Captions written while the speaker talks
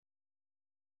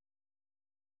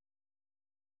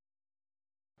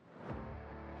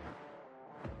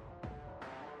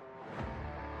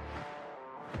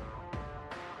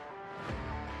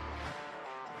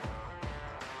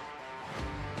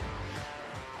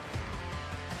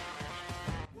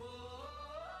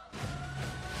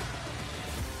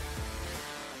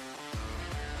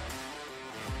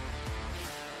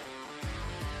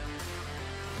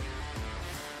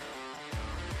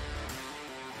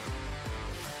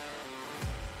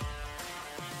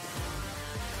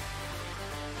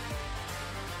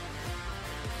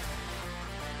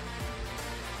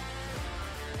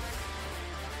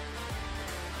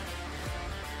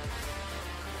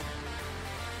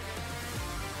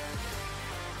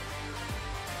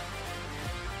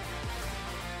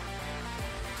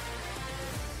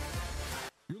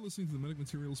listening to the Medic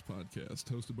Materials Podcast,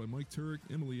 hosted by Mike Turek,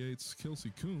 Emily Yates,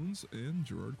 Kelsey Coons, and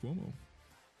Gerard Cuomo.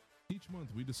 Each month,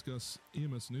 we discuss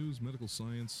EMS news, medical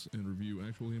science, and review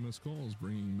actual EMS calls,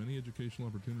 bringing many educational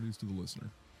opportunities to the listener.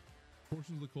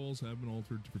 Portions of the calls have been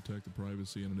altered to protect the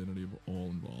privacy and identity of all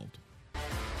involved.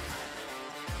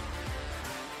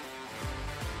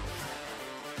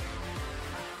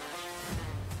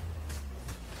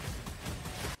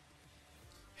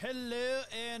 Hello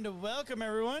and welcome,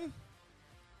 everyone.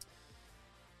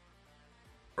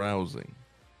 Browsing.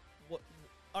 What,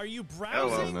 are you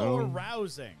browsing or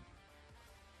rousing?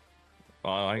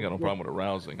 I ain't got no problem with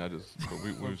arousing.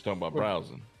 We was talking about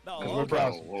browsing. No, We're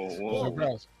browsing. Well, We're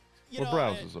browsing. you We're know,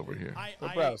 browsers over here.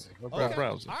 We're browsing. We're Okay.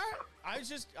 browsing. All right. I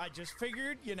just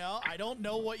figured, I don't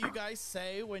know what you guys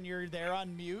say when you're there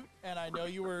on mute, and I know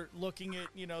you were looking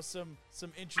at, some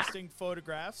interesting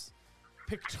photographs,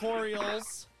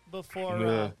 pictorials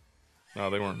before. No,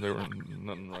 they weren't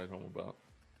nothing to write home about.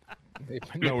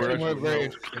 No, we're actually very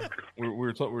interesting. We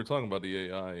were talking about the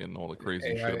AI and all the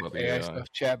crazy shit about the AI. stuff,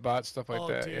 chatbot stuff like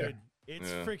that. Dude, Yeah. it's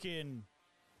freaking.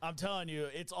 I'm telling you,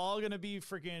 it's all gonna be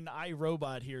freaking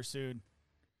iRobot here soon.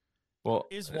 Well,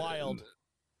 It's wild.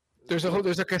 There's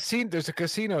a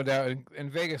casino down in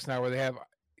Vegas now where they have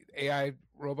AI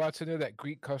robots in there that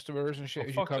greet customers and shit as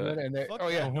you fuck come that. in. And Fuck oh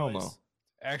yeah, that hell noise. no.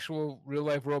 actual real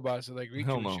life robots that greet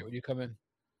Hell you and no. shit when you come in.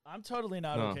 I'm totally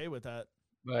not No. okay with that.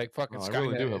 Like fucking No, I Skynet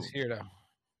really do is have- here now.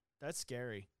 That's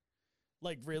scary,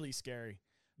 like really scary.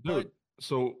 Dude, But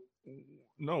so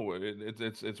no,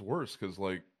 it's worse because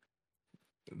like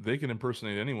they can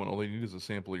impersonate anyone. All they need is a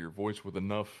sample of your voice with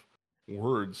enough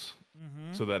words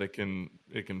mhm. so that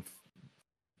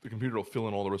the computer will fill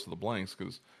in all the rest of the blanks.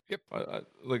 Because Yep. I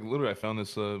like literally I found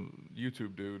this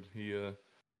YouTube dude.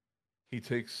 He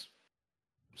takes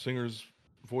singers'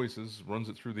 voices, runs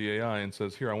it through the AI, and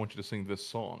says, "Here, I want you to sing this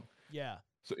song." Yeah.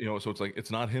 So so it's like it's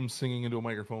not him singing into a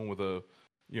microphone with a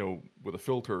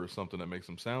filter or something that makes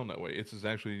him sound that way. It's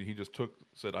actually he just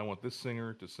said, "I want this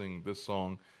singer to sing this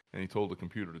song," and he told the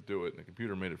computer to do it, and the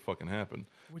computer made it fucking happen.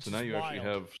 Which So now is you actually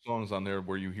wild. have songs on there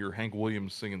where you hear Hank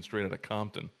Williams singing straight out of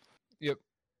Compton, Yep.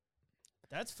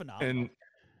 That's phenomenal.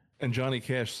 and Johnny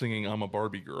Cash singing "I'm a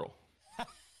Barbie Girl,"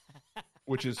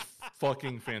 which is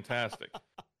fucking fantastic.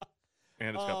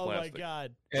 And it's got Oh my plastic.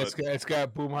 god. It's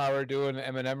got Boomhauer doing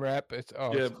Eminem rap. It's Yeah,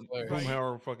 it's hilarious.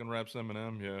 Boomhauer fucking raps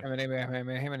Eminem. Yeah,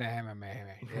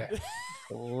 Eminem. Yeah.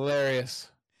 Hilarious.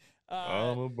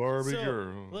 I'm a Barbie so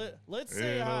girl. let's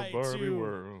say in hi a Barbie to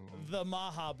world. the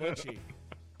Mahabuchi.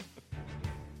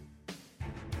 I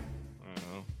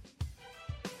don't know.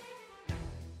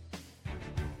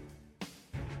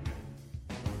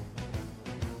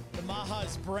 The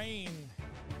Maha's brain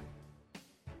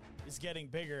is getting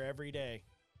bigger every day.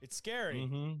 It's scary,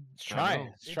 Mm-hmm. It's trying.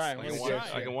 It's It's- trying. I it's can When it watch.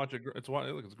 gets- I can watch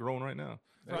it. Look, it's growing right now.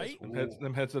 right?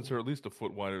 Them headsets are at least a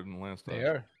foot wider than the last time. They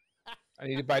are. I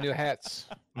need to buy new hats.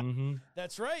 Mm-hmm.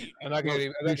 That's right. I'm not gonna.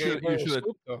 I'm not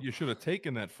gonna You should have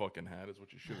taken that fucking hat. Is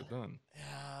what you should have done.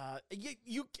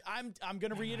 I'm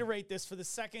gonna reiterate this for the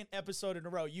second episode in a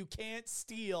row. You can't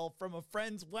steal from a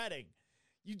friend's wedding.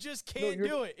 You just can't you're-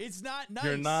 do it. It's not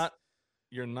nice.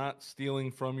 You're not stealing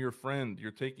from your friend.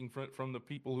 You're taking from the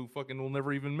people who fucking will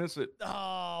never even miss it.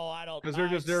 Oh, I don't. Because they're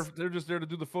just there. They're just there to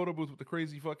do the photo booth with the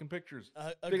crazy fucking pictures.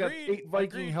 They got Agreed. 8 Viking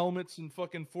Agreed. helmets and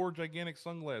fucking 4 gigantic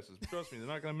sunglasses. Trust me, they're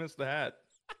not gonna miss the hat.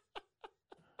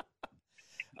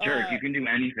 Sure, you can do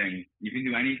anything. You can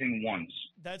do anything once.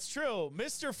 That's true.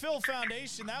 Mr. Phil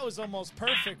Foundation, that was almost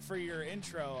perfect for your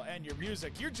intro and your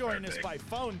music. You're joining us by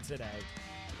phone today.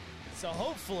 So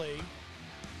hopefully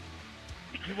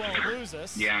you won't lose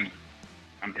us. Yeah,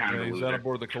 I'm kind of a He's loser. out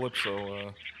aboard the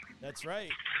Calypso. That's right.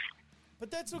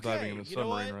 But that's Diving okay. in the You know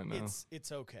what? submarine right now.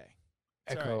 It's okay.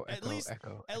 It's Echo, all right.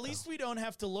 echo. At least we don't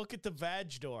have to look at the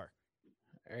vag door.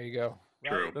 There you go.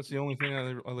 True. That's the only thing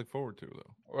I look forward to,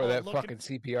 though. Or Oh, that look at- fucking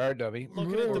CPR dummy.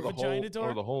 Looking at Or the the vagina hole, door.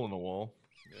 or the hole in the wall.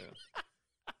 Yeah.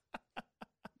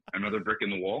 Another brick in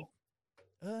the wall.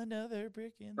 Another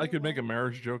brick in the I could make a wall.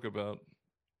 marriage joke about.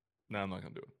 No, I'm not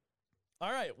gonna do it.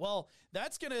 All right. Well,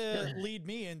 that's going to lead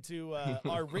me into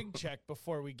our rig check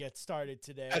before we get started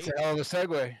today. That's a hell of a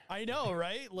segue. I know,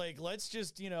 right? Like, let's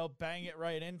just, bang it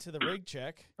right into the rig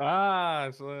check. So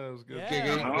that was good.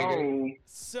 Yeah. Oh,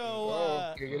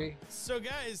 So, Giggity. so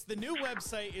guys, the new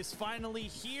website is finally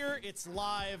here. It's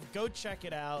live. Go check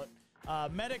it out.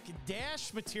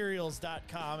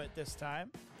 Medic-materials.com at this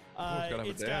time. gotta have a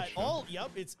It's dash, got huh? all,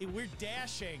 we're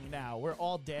dashing now. We're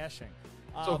all dashing.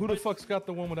 So who the but fuck's got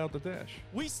the one without the dash?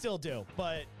 We still do,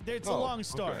 but it's a Oh, long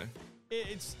story. okay.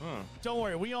 It's, Huh. don't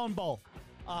worry, we own both.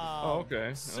 Oh, okay. I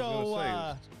was So, gonna say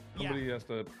yeah. somebody has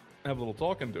to have a little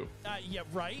talking to. Yeah,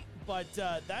 right. But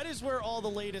that is where all the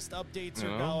latest updates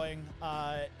are going.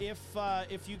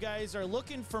 If you guys are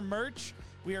looking for merch,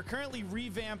 we are currently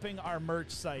revamping our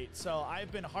merch site. So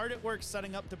I've been hard at work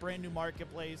setting up the brand new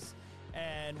marketplace,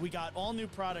 and we got all new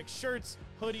products: shirts,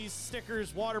 hoodies,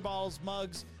 stickers, water bottles,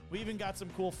 mugs. We even got some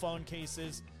cool phone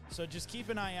cases. So just keep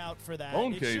an eye out for that.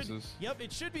 Phone cases?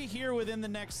 It should be here within the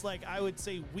next, I would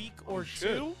say, week or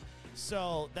two.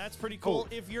 So that's pretty cool.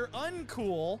 If you're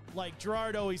uncool, like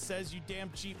Gerard always says, you damn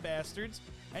cheap bastards,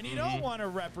 and you don't want to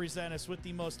represent us with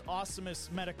the most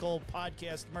awesomest medical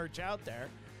podcast merch out there,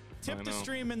 tip the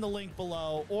stream in the link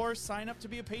below or sign up to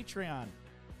be a Patreon.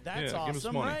 That's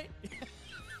awesome, right?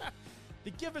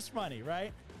 They give us money,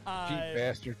 right? Cheap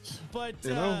bastards. But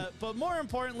more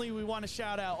importantly, we want to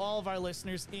shout out all of our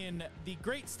listeners in the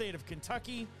great state of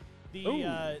Kentucky,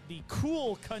 the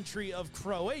cool country of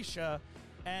Croatia,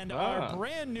 and our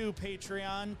brand new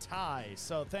Patreon, Ty.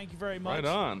 So thank you very much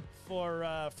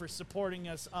for supporting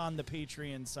us on the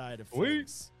Patreon side of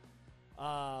things.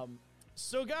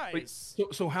 So guys, wait,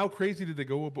 so how crazy did they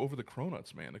go up over the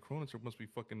Cronuts, man? The Cronuts must be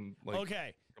fucking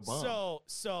okay.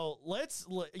 So let's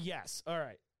yes, all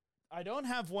right. I don't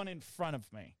have one in front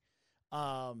of me,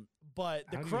 but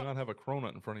how do you not have a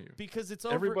Cronut in front of you? Because it's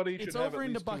over. Everybody it's should over have at in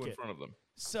least the bucket two in front of them.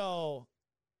 So.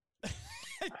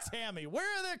 Tammy, where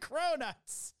are the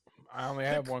Cronuts? I only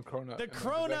have one Cronut.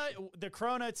 The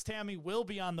Cronuts, Tammy, will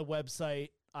be on the website.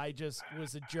 I just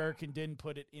was a jerk and didn't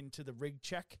put it into the rig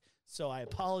check, so I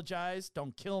apologize.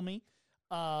 Don't kill me.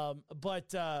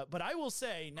 But I will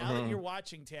say, now that you're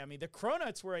watching, Tammy, the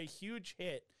Cronuts were a huge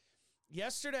hit.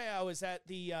 Yesterday, I was at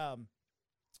the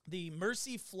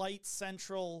Mercy Flight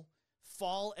Central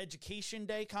Fall Education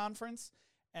Day conference.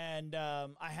 And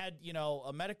I had,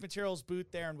 a medic materials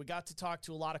booth there, and we got to talk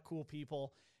to a lot of cool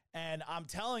people. And I'm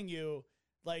telling you,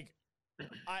 I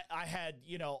had,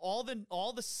 all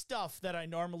the stuff that I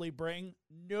normally bring.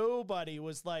 Nobody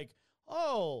was like,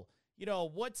 oh,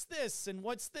 what's this and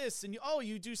what's this? And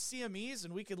you do CMEs,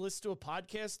 and we could listen to a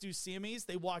podcast, do CMEs.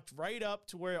 They walked right up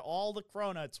to where all the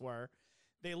Cronuts were.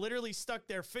 They literally stuck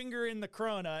their finger in the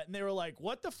Cronut, and they were like,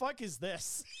 what the fuck is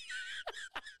this?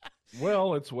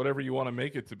 Well, it's whatever you want to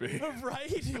make it to be.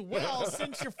 Right? Well,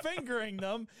 since you're fingering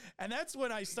them. And that's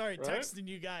when I started texting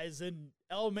you guys. And,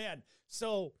 oh, man.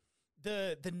 So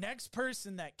the next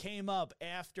person that came up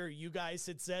after you guys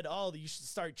had said, oh, you should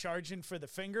start charging for the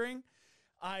fingering,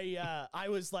 I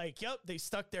was like, yep, they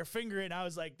stuck their finger in. I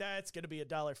was like, that's going to be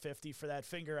 $1.50 for that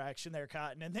finger action there,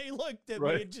 Cotton. And they looked at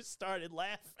me and just started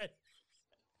laughing.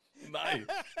 Nice.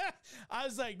 I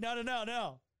was like,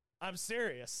 no. I'm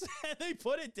serious. And they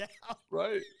put it down.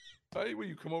 Right. When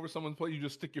you come over someone's place, you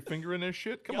just stick your finger in their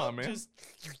shit? Come on, man. What's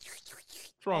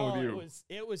wrong with you?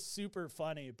 It was super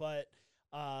funny, but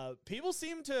people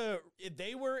seem to,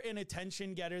 they were an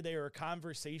attention getter. They were a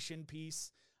conversation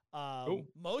piece.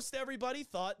 Most everybody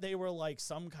thought they were like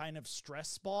some kind of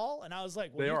stress ball. And I was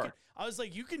like,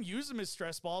 you can use them as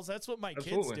stress balls. That's what my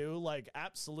kids do. Like,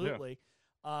 absolutely.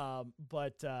 Yeah.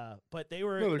 But they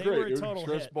were a total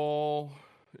stress hit. Ball.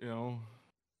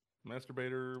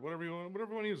 Masturbator, whatever you want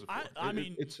to use it for. I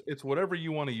mean, it's whatever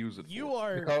you want to use it for. You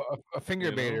are a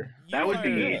finger baiter. That would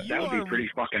be pretty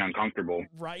fucking uncomfortable,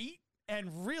 right?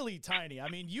 And really tiny. I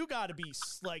mean, you got to be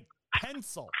like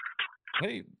pencil.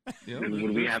 Hey,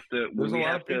 would we have to? There's a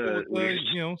lot of people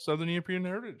with Southern European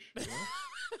heritage.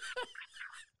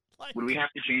 Would we have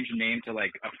to change the name to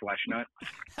like a flesh nut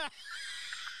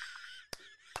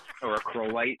or a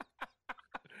crowlite?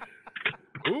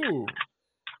 Ooh.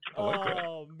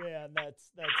 Oh man,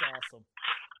 that's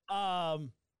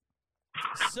awesome.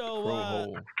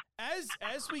 So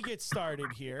as we get started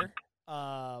here,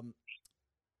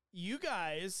 you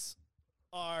guys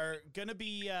are gonna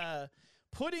be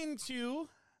put into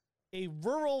a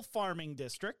rural farming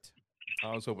district.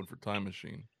 I was hoping for Time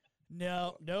Machine.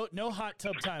 No hot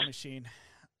tub Time Machine.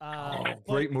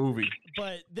 Great movie.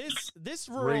 But this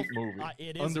rural great movie.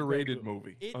 It is underrated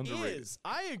movie. It underrated. is.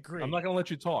 I agree. I'm not gonna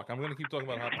let you talk. I'm gonna keep talking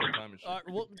about Hot Tub Time Machine.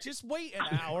 Well, just wait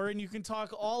an hour and you can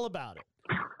talk all about it.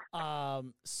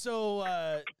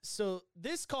 So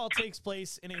this call takes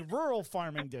place in a rural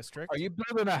farming district. Are you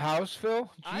building a house,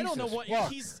 Phil? I don't know what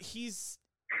he's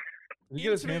Did he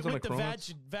get his hands on with the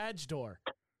vag door.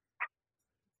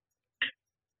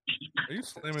 Are you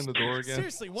slamming the door again?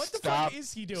 Seriously, what the fuck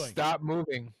is he doing? Stop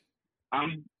moving.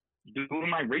 I'm doing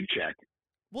my rig check.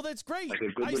 Well, that's great. Like a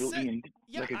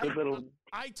good little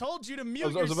I told you to mute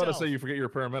yourself. I was about to say you forget you're a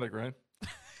paramedic, right?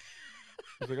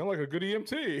 He's like, I'm like a good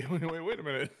EMT. Wait a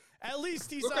minute. At least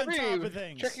he's on top of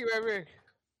things. Check your rig.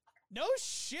 No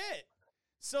shit.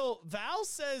 So Val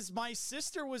says my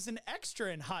sister was an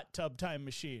extra in Hot Tub Time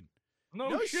Machine.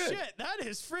 No shit. That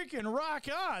is freaking rock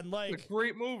on. Like, It's a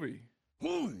great movie.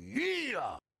 Oh,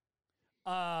 yeah.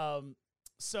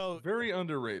 So Very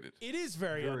underrated. it is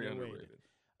very, Very underrated.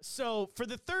 So for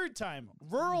the third time,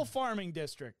 rural farming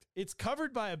district. It's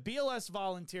covered by a BLS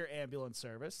volunteer ambulance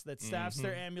service that staffs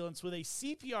their ambulance with a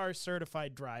CPR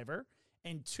certified driver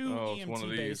and 2 it's one of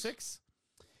EMT these. basics.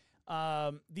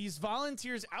 These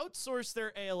volunteers outsource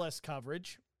their ALS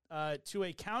coverage to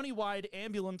a countywide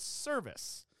ambulance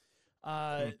service.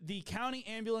 The county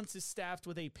ambulance is staffed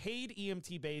with a paid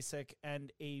EMT basic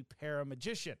and a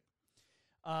paramagician.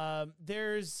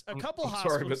 There's a couple I'm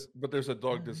hospitals. sorry, but there's a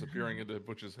dog disappearing into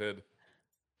Butch's head.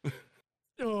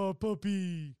 Oh,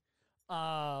 puppy.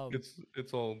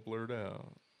 It's all blurred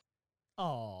out.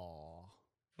 Oh,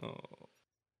 Oh,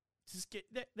 just get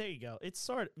there. You go. It's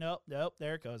sort of nope.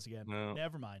 There it goes again. No.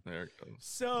 Never mind. there it goes.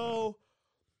 So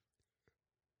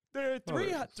there are there it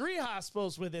is. three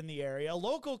hospitals within the area. A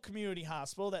local community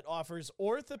hospital that offers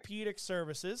orthopedic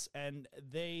services, and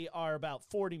they are about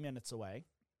 40 minutes away.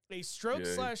 A stroke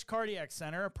Yay. / cardiac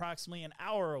center approximately an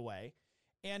hour away,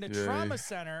 and a Yay. trauma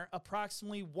center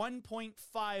approximately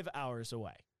 1.5 hours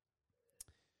away.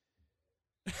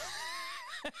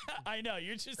 I know,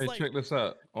 you're just Hey, like, check this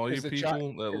out. All you Is the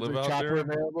people that Is live the out chopper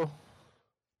there. available?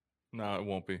 No, it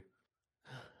won't be.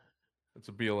 It's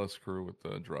a BLS crew with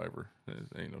the driver. There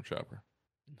ain't no chopper.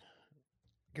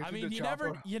 Get I to mean, the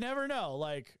you never know.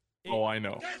 Like, Oh, I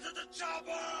know.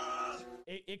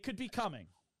 it could be coming.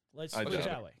 Let's I put it doubt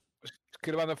that it. way.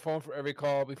 Get him on the phone for every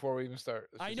call before we even start.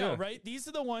 It's I just- know, Yeah. right? These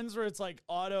are the ones where it's like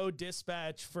auto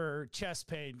dispatch for chest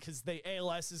pain because the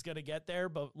ALS is going to get there,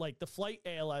 but like the flight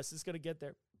ALS is going to get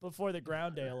there before the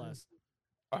ground ALS.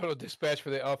 Auto dispatch for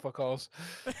the alpha calls.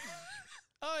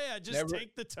 Oh, yeah, just Never-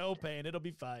 take the toe pain. It'll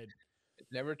be fine.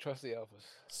 Never trust the alphas.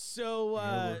 So,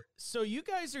 Never. so you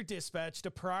guys are dispatched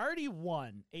to Priority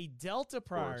 1, a Delta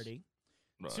priority,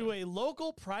 Right. to a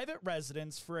local private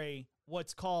residence for a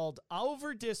what's called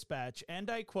over dispatch, and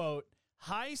I quote,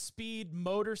 high-speed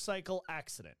motorcycle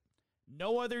accident.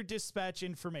 No other dispatch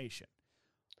information.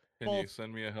 Can you both-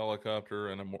 send me a helicopter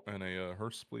and a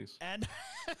hearse, please? And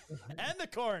and the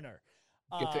coroner.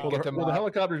 Get the- Uh, Well, Get the, them well, the out.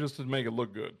 helicopter just to make it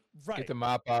look good. right. Get the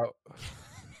mop out.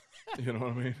 You know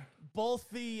what I mean? Both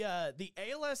the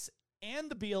ALS and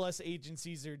the BLS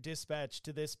agencies are dispatched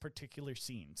to this particular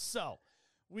scene. So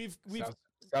we've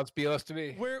Sounds BLS to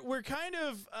me. we're kind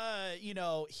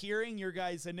of hearing your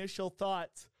guys' initial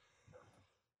thoughts.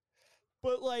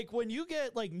 But like when you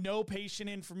get like no patient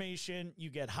information, you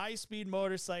get high-speed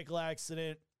motorcycle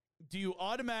accident, do you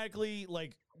automatically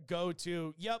like go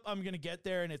to, yep, I'm going to get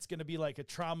there and it's going to be like a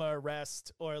trauma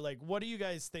arrest, or like what are you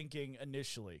guys thinking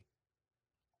initially?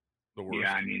 The worst.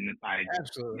 Yeah, I mean,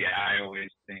 Absolutely. I always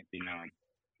think,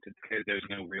 because there's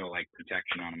no real like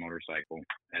protection on a motorcycle,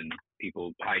 and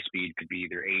people high speed could be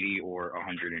either 80 or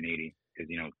 180,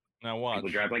 because Now watch. people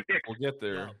drive like dicks. We'll get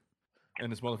there, Yeah. and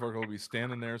this motherfucker will be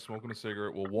standing there smoking a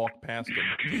cigarette. We'll walk past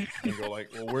him and go like,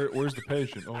 "Well, where's the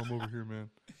patient? Oh, I'm over here, man.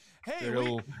 Hey, Yeah, I got a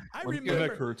little- I my neck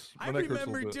remember hurts. My I neck hurts a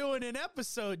remember little bit." doing an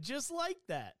episode just like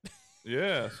that.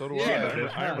 Yeah, so do Yeah,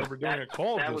 I. I remember doing a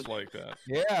call that just was- like that.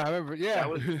 Yeah, I remember. Yeah. That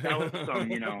was some,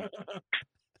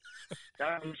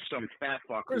 that was some fat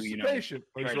fuck who, Where's the patient?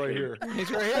 He's tried right to- here.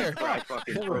 He's right here. fry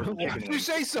fucking frozen Why chicken don't you wings.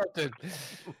 say something?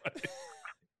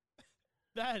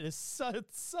 That is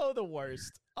so the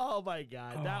worst. Oh my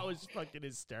god, that was fucking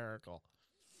hysterical.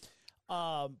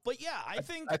 But yeah, I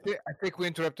think. I think we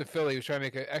interrupted Philly. He was trying to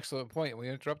make an excellent point. We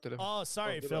interrupted him. Oh,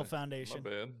 sorry, did Phil I? My Foundation.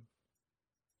 bad.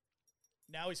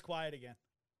 Now he's quiet again.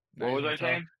 What was I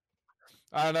saying?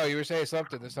 I don't know. You were saying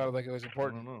something that sounded like it was I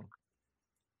important. don't know.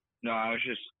 No, I was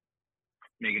just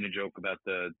making a joke about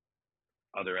the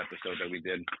other episode that we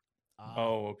did.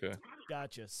 Oh, okay.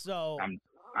 Gotcha. So,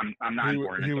 I'm not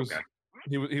important. he It's was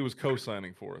okay. he was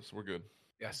co-signing for us. We're good.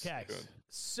 Yes. okay. Good.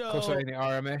 So, Co-signing the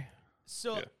RMA.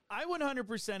 so Yeah. I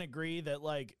 100% agree that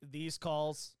like these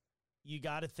calls, you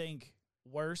got to think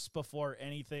worse before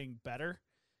anything better,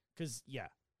 because yeah,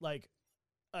 like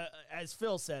as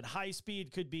Phil said, high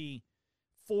speed could be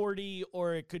 40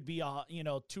 or it could be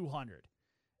 200.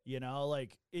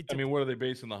 Like it. I mean, what are they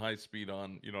basing the high speed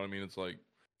on? You know what I mean? It's like,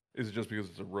 is it just because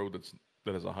it's a road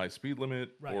that has a high speed limit,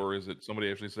 Right. or is it somebody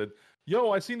actually said,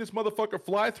 "Yo, I seen this motherfucker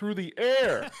fly through the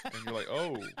air," and you're like,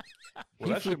 "Oh, well,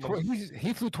 that shit must-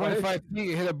 He flew 25 feet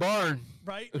and hit a barn.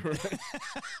 right. He's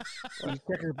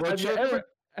checking his blood sugar.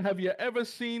 Have you ever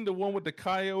seen the one with the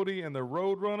coyote and the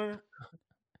roadrunner?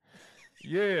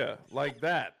 Yeah, like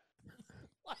that.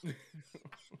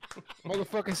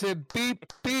 Motherfucker said beep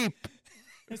beep.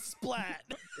 Splat.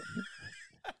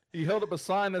 He held up a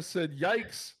sign that said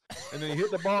 "Yikes," and then he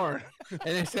hit the barn. And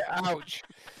they said, "Ouch."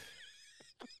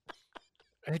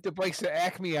 I think the bike said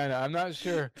Acme on it. I'm not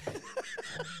sure.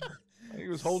 He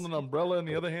was holding an umbrella in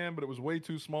the other hand, but it was way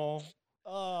too small.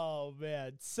 Oh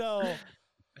man. So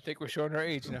I think we're showing our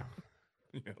age now.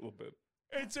 Yeah, a little bit.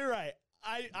 it's all right.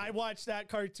 I watched that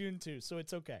cartoon too, so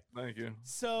it's okay. Thank you.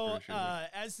 So Appreciate it.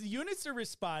 as the units are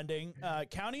responding,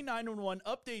 County 911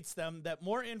 updates them that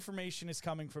more information is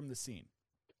coming from the scene.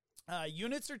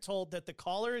 Units are told that the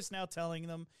caller is now telling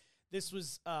them this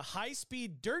was a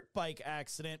high-speed dirt bike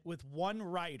accident with one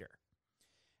rider.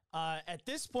 At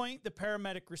this point, the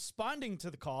paramedic responding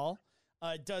to the call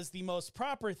does the most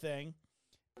proper thing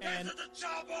and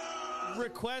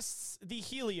requests the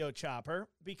Helio chopper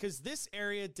because this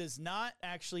area does not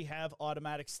actually have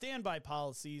automatic standby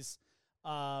policies.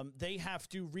 They have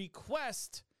to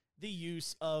request the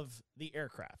use of the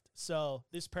aircraft. So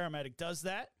this paramedic does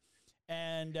that,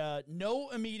 and no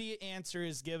immediate answer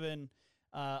is given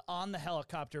on the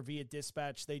helicopter via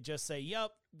dispatch. They just say,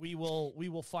 "Yep, we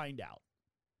will find out."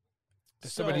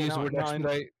 Does somebody use the word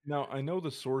expedite? Now I know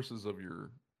the sources of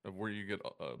where you get.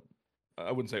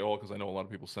 I wouldn't say all because I know a lot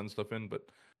of people send stuff in, but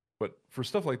for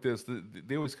stuff like this,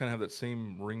 they always kind of have that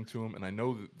same ring to them, and I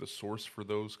know the source for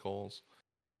those calls.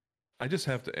 I just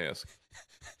have to ask: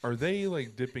 are they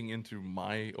like dipping into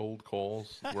my old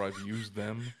calls where I've used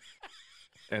them,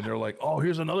 and they're like, "Oh,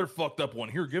 here's another fucked up one.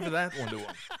 Here, give that one to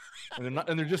them,"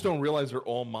 and they just don't realize they're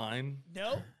all mine.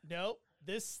 No.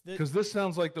 This Because this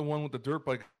sounds like the one with the dirt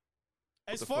bike.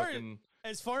 as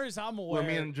far as I'm aware,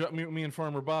 where me and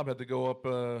Farmer Bob had to go up,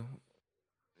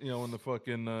 in the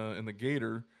fucking in the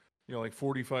gator, like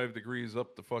 45 degrees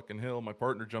up the fucking hill. My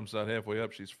partner jumps out halfway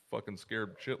up. She's fucking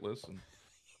scared shitless, and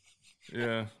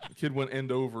yeah, the kid went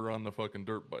end over on the fucking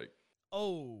dirt bike.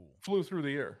 Oh, Flew through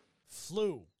the air.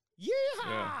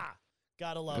 Yeah.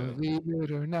 Gotta love it. Believe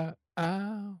it or not,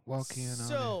 I'm walking on it.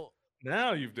 So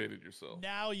Now you've dated yourself.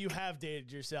 now you have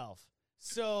dated yourself.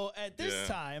 So at this Yeah.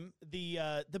 time, the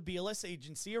BLS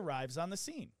agency arrives on the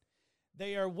scene.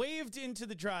 They are waved into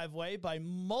the driveway by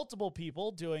multiple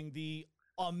people doing the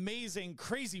amazing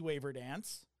crazy waver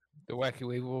dance. The wacky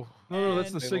wave will. No, that's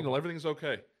the And- signal. Everything's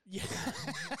okay. Yeah.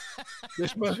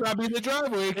 This must not be the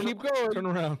driveway. Keep going. Turn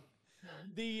around.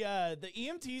 The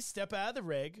EMTs step out of the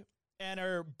rig and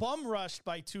are bum rushed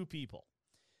by two people.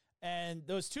 And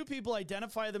those two people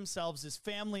identify themselves as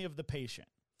family of the patient.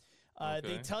 They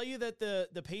Okay. tell you that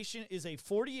the patient is a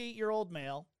 48-year-old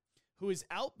male who is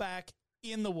out back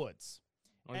in the woods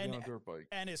On a dirt bike.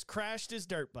 and has crashed his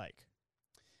dirt bike.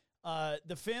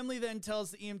 The family then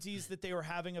tells the EMTs that they were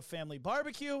having a family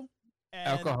barbecue and,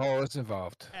 Alcohol is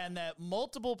involved. and that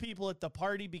multiple people at the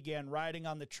party began riding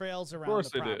on the trails around course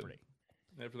the they did. property.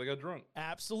 After they got drunk.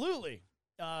 Absolutely.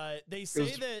 They say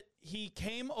was- that he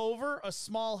came over a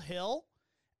small hill,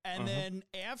 and then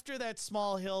after that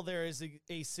small hill, there is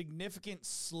a significant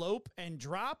slope and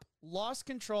drop, lost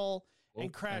control, and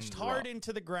Slope crashed and hard drop.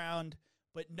 into the ground.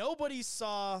 But nobody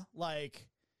saw like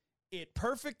it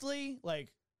perfectly.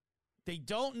 Like they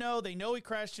don't know. They know he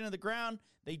crashed into the ground.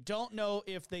 They don't know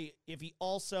if he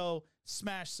also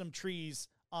smashed some trees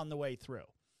on the way through.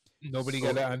 Nobody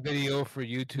got it on video for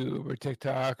YouTube or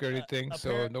TikTok or anything, so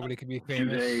apparent- nobody can be Do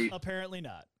famous. they, Apparently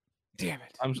not. Damn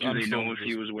it. I'm do they still know if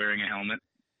he was wearing a helmet?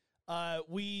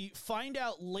 We find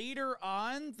out later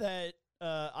on that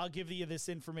I'll give you this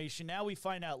information now. We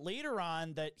find out later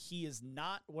on that he is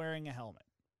not wearing a helmet.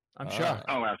 I'm shocked.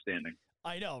 Oh, outstanding.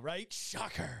 I know, right?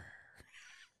 Shocker.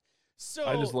 So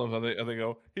I just love how they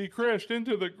go, he crashed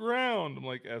into the ground. I'm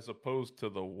like, as opposed to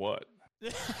the what?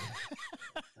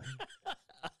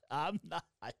 I'm not.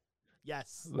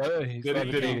 Yes. He's Did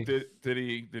levitating.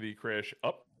 he crash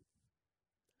up?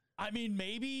 I mean,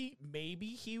 maybe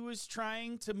he was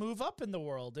trying to move up in the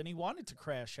world and he wanted to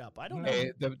crash up. I don't know.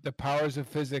 Hey, the powers of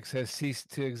physics has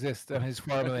ceased to exist on his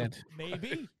farmland.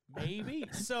 Maybe.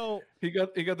 So He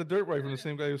got the dirt bike from the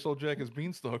same guy who sold Jack his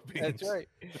beanstalk beans.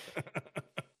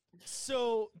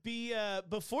 So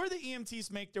before the EMTs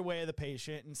make their way to the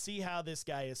patient and see how this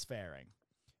guy is faring,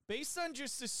 based on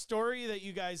just the story that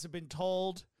you guys have been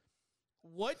told,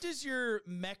 what does your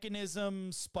mechanism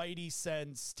spidey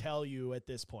sense tell you at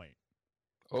this point?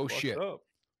 Oh, Fucked shit. up.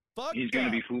 Fuck He's going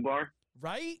to be foobar.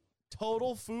 right?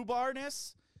 Total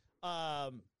foobarness.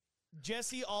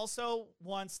 Jesse also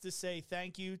wants to say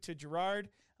thank you to Gerard.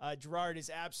 Gerard is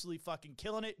absolutely fucking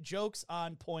killing it. Jokes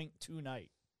on point tonight.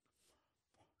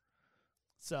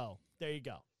 So there you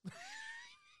go.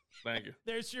 Thank you.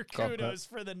 There's your Golf kudos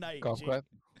for the night. Golf G. clap.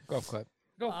 Golf clap.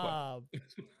 Go for it.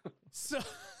 So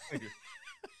Thank you.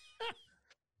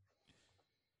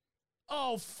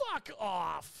 oh, fuck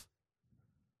off.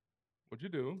 What'd you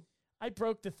do? I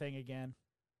broke the thing again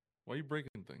Why are you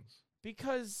breaking things?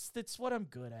 because that's what I'm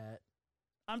good at.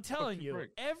 I'm telling you you, break?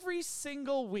 every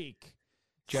single week,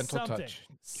 Gentle something, touch.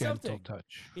 something. Gentle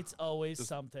touch. It's always Just-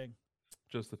 something.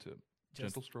 Just the tip.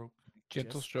 Just- Gentle stroke.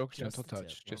 Gentle Just- stroke, just gentle the tip.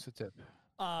 touch. Just a tip.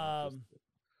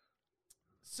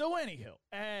 So anywho,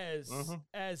 Uh-huh.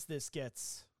 as this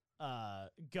gets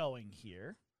going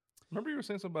here, Remember you were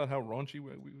saying something about how raunchy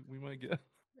we might get?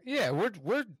 Yeah, we're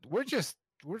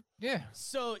yeah.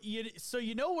 so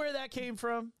you know where that came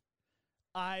from?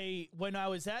 When I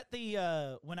was at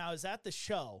the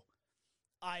show,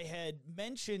 I had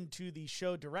mentioned to the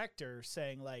show director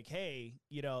saying like, hey,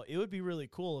 it would be really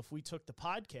cool if we took the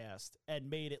podcast and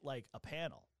made it like a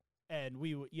panel. And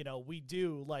we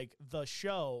do like the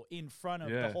show in front of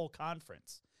the Yeah. whole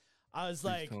conference. I was Please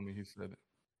like, tell me he said it.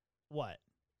 what?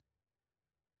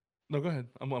 No, go ahead.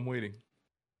 I'm waiting.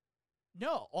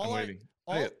 No, I'm waiting.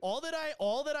 Say it. all that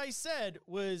I said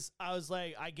was I was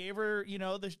like, I gave her,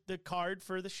 the card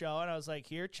for the show, and I was like,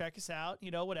 here, check us out,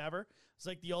 whatever. It's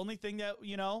like the only thing that,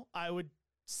 I would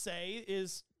say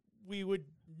is we would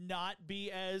not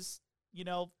be as,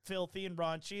 filthy and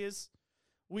raunchy as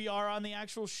we are on the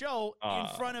actual show in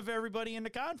front of everybody in the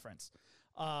conference.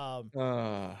 Because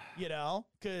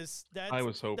I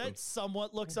was hoping. that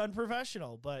somewhat looks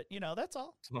unprofessional, but that's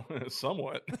all.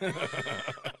 Somewhat.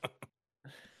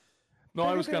 No,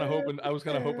 I was kind of hoping.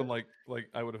 Like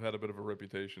I would have had a bit of a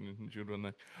reputation, and you'd been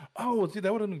like, "Oh, see,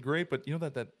 that would have been great." But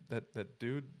that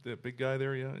dude, the big guy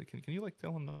there, yeah. Can you like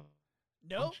tell him no?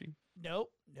 Nope.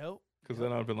 Because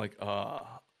then I've been like,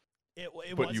 It but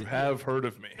you wasn't have heard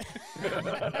of me.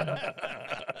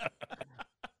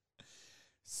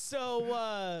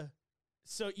 So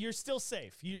you're still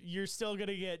safe. You're still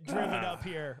gonna get driven up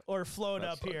here or flown That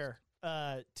up sucks. here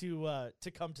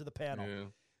to come to the panel. Yeah.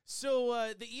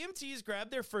 So the EMTs grab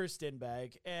their first in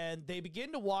bag and they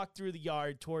begin to walk through the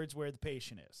yard towards where the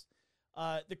patient is.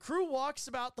 The crew walks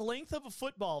about the length of a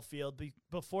football field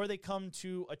before they come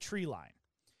to a tree line.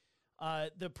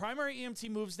 The primary EMT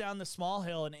moves down the small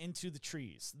hill and into the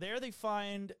trees. There they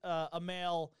find a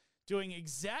male doing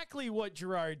exactly what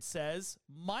Gerard says,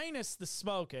 minus the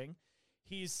smoking.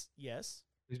 He's just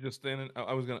standing.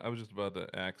 I was just about to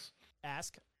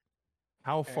ask.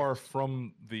 How far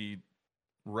from the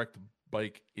wrecked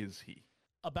bike is he?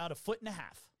 About 1.5 feet.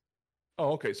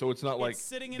 Oh, okay. So it's not like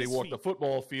sitting in they his walked the feet.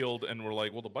 football field and were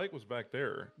like, "Well, the bike was back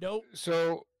there." Nope.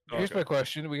 So here's Okay. my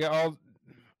question: we got all.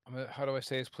 How do I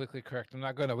say it's politically correct? I'm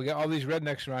not gonna. We got all these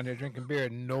rednecks around here drinking beer,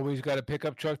 and nobody's got a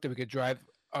pickup truck that we could drive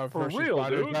our For first real,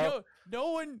 responders dude? out,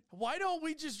 No one. Why don't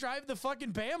we just drive the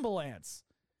fucking Bambulance?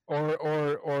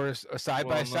 or a side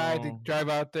by side to no. drive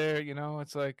out there.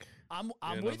 It's like I'm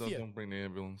Yeah, with no, you. Don't bring the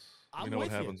ambulance. I'm We know what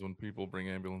with you. happens when people bring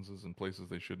ambulances in places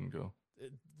they shouldn't go.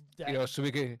 That- so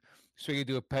we could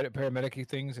do a paramedic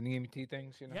things and EMT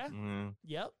things. Yeah. Mm.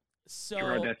 Yep. So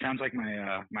Gerard, that sounds like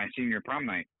my senior prom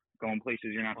night, going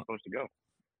places you're not supposed to go.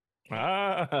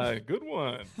 Ah, good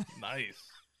one. Nice.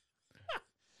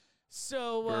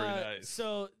 So, Very nice.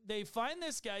 so they find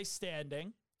this guy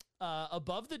standing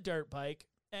above the dirt bike,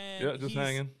 and Yeah, just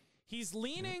hanging. He's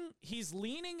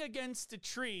leaning against a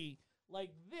tree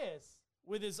like this,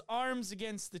 with his arms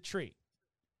against the tree.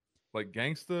 Like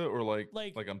gangsta, or like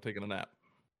Like- I'm taking a nap.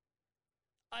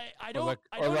 I don't like-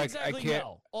 I or don't like, I exactly can't-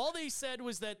 know. All they said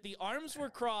was that the arms were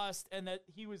crossed and that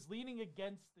he was leaning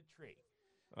against the tree.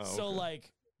 Oh, So okay.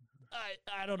 like,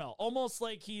 I don't know, almost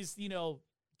like he's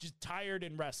just tired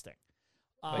and resting.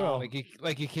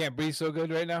 like you can't breathe so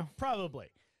good right now.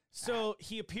 Probably. So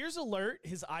he appears alert.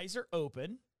 His eyes are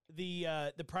open.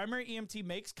 The primary EMT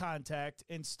makes contact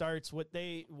and starts what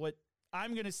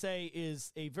I'm gonna say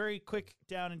is a very quick,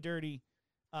 down and dirty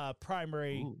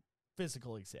primary Ooh.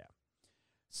 physical exam.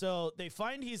 So they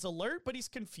find he's alert, but he's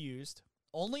confused,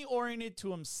 only oriented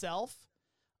to himself.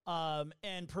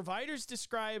 And providers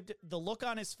described the look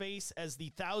on his face as the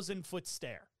 1,000-foot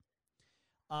stare.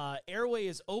 Airway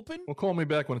is open. Well, call me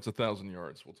back when it's 1,000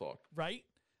 yards. We'll talk. Right?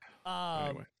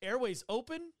 Anyway. Airway's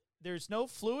open. There's no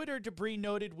fluid or debris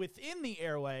noted within the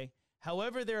airway.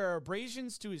 However, there are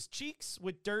abrasions to his cheeks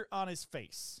with dirt on his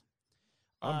face.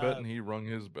 I'm betting he rung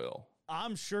his bell.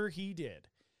 I'm sure he did.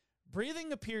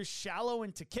 Breathing appears shallow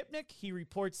and tachypnic. He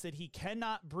reports that he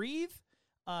cannot breathe.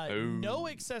 No Oh.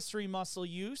 accessory muscle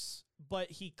use, but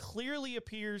he clearly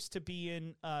appears to be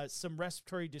in some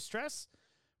respiratory distress.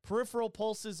 Peripheral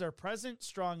pulses are present,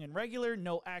 strong and regular.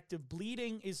 No active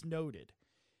bleeding is noted.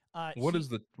 What does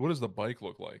the bike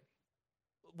look like?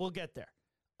 We'll get there.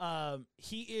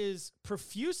 He is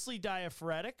profusely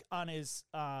diaphoretic on his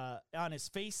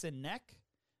face and neck,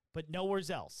 but nowhere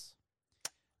else.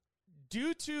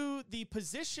 due to the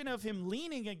position of him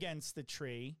leaning against the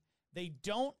tree, they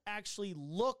don't actually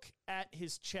look at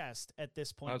his chest at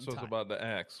this point. That's in what's time. about the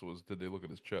axe was, did they look at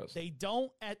his chest? They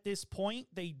don't at this point.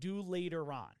 They do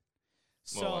later on.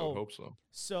 So, well, I would hope so.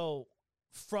 So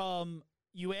from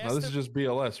you asked. Now this is just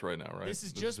BLS right now, right? This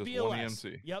is just BLS. One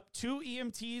EMT. Yep, 2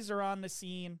 EMTs are on the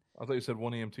scene. I thought you said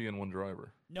one EMT and one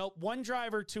driver. Nope, 1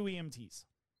 driver, 2 EMTs.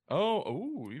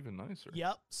 Oh, even nicer.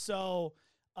 Yep. So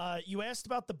you asked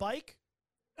about the bike.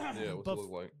 Yeah, what's it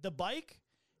look like? The bike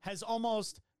has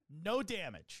almost no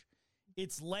damage.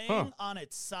 It's laying on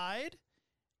its side,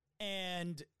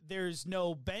 and there's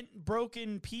no bent,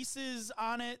 broken pieces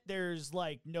on it. There's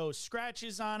like no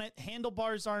scratches on it.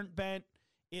 Handlebars aren't bent.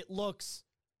 It looks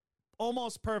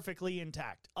almost perfectly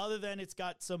intact, other than it's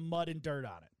got some mud and dirt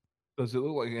on it. Does it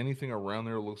look like anything around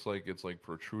there looks like it's like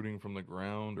protruding from the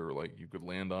ground, or like you could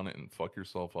land on it and fuck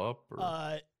yourself up?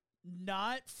 Or?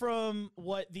 Not from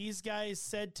what these guys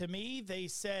said to me. They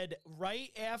said right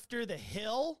after the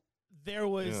hill, there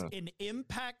was an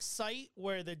impact site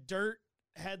where the dirt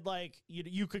had like,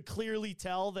 you could clearly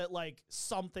tell that like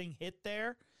something hit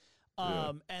there.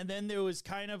 And then there was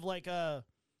kind of like a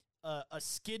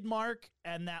skid mark,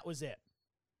 and that was it.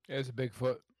 It was a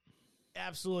Bigfoot.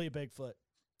 Absolutely a Bigfoot.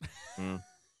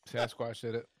 Sasquatch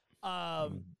did it.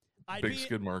 Big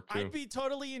skid mark too. I'd be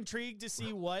totally intrigued to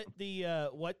see what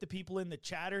the people in the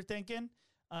chat are thinking.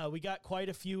 We got quite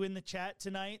a few in the chat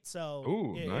tonight,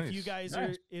 so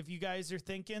if you guys are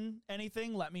thinking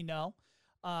anything, let me know.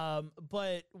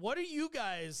 But what are you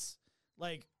guys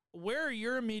like? Where are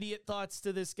your immediate thoughts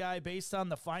to this guy based on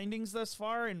the findings thus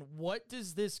far, and what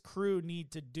does this crew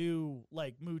need to do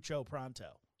like mucho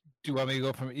pronto? Do you want me to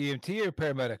go from EMT or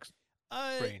paramedics?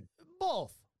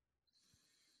 Both.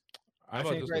 I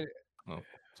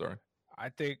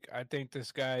think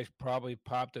this guy's probably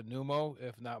popped a pneumo,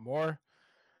 if not more.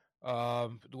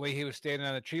 The way he was standing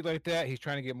on a tree like that, he's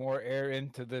trying to get more air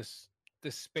into this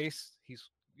space. He's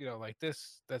like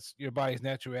this. That's your body's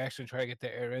natural reaction, try to get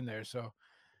the air in there. So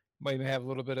might even have a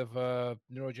little bit of a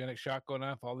neurogenic shock going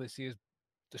on. If all they see is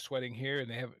the sweating here, and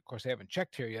they haven't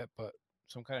checked here yet, but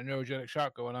some kind of neurogenic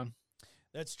shock going on.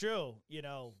 That's true.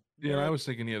 Yeah, I was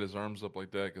thinking he had his arms up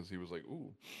like that because he was like,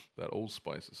 "Ooh, that Old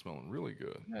Spice is smelling really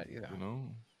good."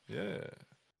 Yeah.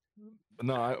 But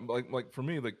no, like for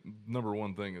me, like number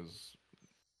one thing is,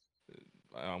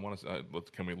 I want to.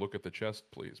 Can we look at the chest,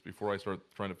 please, before I start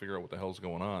trying to figure out what the hell's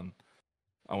going on?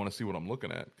 I want to see what I'm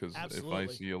looking at, because if I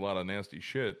see a lot of nasty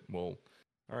shit, well,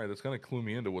 all right, that's going to clue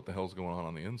me into what the hell's going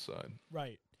on the inside.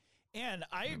 Right. And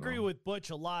I agree with Butch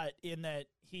a lot in that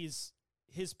his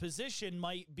position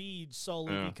might be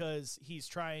solely because he's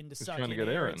trying to suck in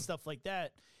air and stuff like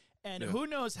that. And who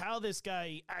knows how this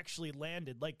guy actually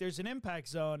landed? Like, there's an impact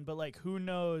zone, but like, who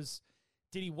knows?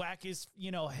 Did he whack his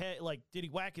head? Like, did he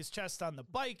whack his chest on the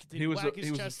bike? Did he whack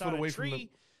his chest on a tree?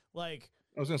 Like,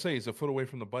 I was gonna say, he's a foot away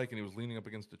from the bike and he was leaning up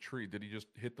against a tree. Did he just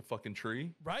hit the fucking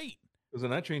tree? Right. Because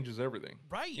then that changes everything.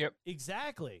 Right. Yep.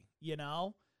 Exactly.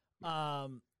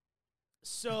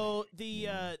 So the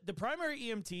primary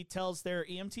EMT tells their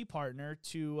EMT partner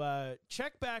to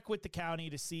check back with the county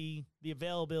to see the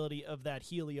availability of that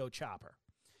Helio chopper,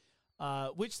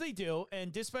 which they do.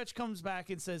 And dispatch comes back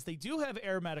and says they do have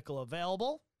air medical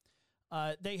available.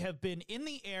 They have been in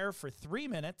the air for 3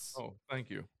 minutes. Oh, thank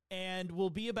you. And will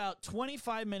be about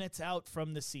 25 minutes out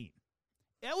from the scene.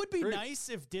 That would be nice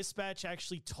if dispatch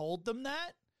actually told them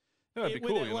that. That'd be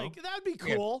cool, that'd be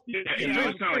cool. Yeah,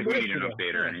 it's not like we need an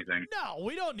update or anything. No,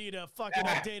 we don't need a fucking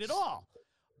update at all.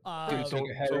 Off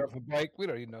a bike. We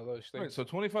don't even know those things. Right, so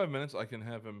 25 minutes, I can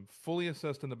have him fully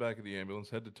assessed in the back of the ambulance,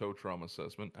 head to toe trauma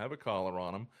assessment, have a collar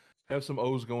on him, have some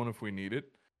O's going if we need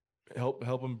it, help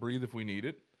him breathe if we need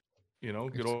it. Get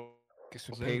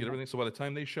everything. So by the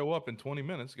time they show up in 20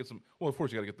 minutes, get some. Well, of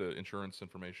course, you got to get the insurance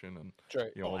information and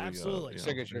absolutely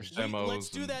signatures. Let's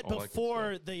do that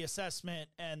before the assessment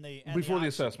and the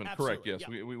assessment. Correct. Yes,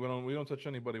 we don't touch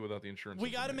anybody without the insurance. We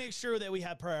got to make sure that we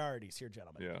have priorities here,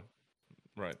 gentlemen. Yeah.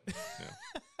 Right.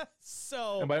 Yeah.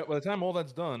 So and by the time all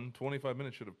that's done, 25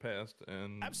 minutes should have passed,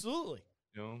 and absolutely,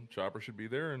 chopper should be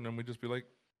there, and then we just be like,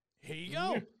 "Here you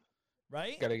go."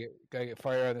 Right. Gotta get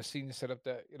fire on the scene to set up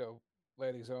that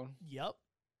landing zone. Yep,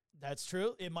 that's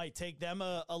true. It might take them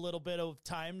a little bit of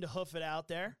time to hoof it out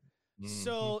there. Mm-hmm.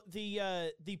 So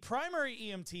the primary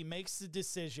EMT makes the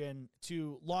decision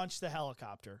to launch the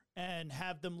helicopter and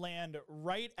have them land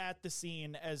right at the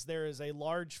scene, as there is a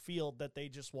large field that they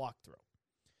just walked through.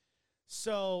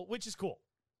 So, which is cool.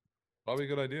 Probably a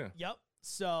good idea. Yep.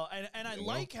 So, and I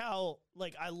like how,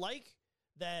 I like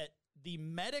that the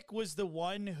medic was the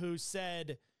one who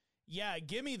said, yeah,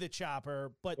 give me the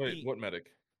chopper. But wait, what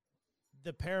medic?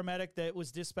 the paramedic that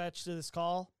was dispatched to this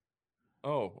call?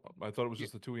 Oh, I thought it was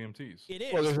just the 2 EMTs. It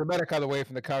is. Well, there's a medic on the way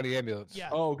from the county ambulance. Yeah.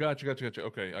 Oh, gotcha.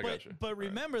 Okay, I gotcha. But All right.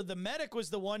 remember, the medic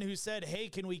was the one who said, "Hey,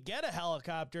 can we get a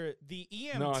helicopter?" The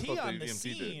EMT No, I thought on the the EMT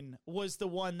did. scene was the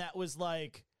one that was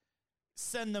like,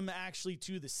 send them actually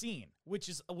to the scene, which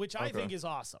I Okay. think is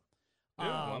awesome.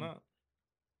 Yeah, why not?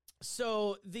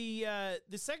 So the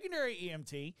secondary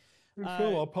EMT,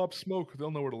 Phil, I'll pop smoke. They'll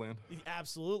know where to land.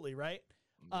 absolutely right.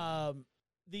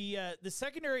 The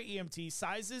secondary EMT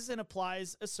sizes and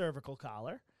applies a cervical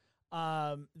collar.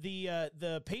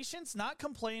 The patient's not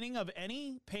complaining of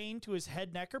any pain to his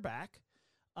head, neck, or back.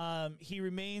 He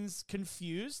remains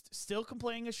confused, still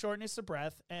complaining of shortness of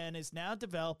breath, and is now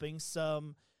developing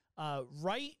some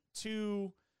right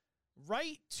to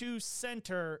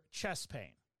center chest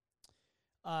pain.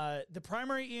 The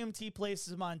primary EMT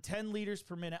places him on 10 liters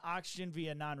per minute oxygen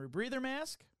via non-rebreather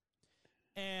mask,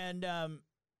 and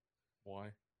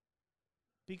Why?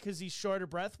 because he's short of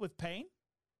breath with pain,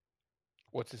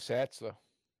 What's his sats though?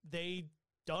 they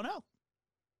don't know.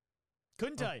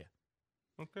 Couldn't tell you.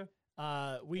 Okay.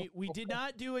 We did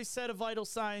not do a set of vital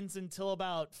signs until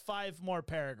about 5 more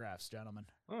paragraphs, gentlemen.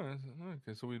 All right.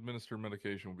 Okay, so we administer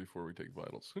medication before we take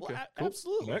vitals. Well, Okay, cool.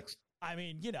 absolutely. Next. I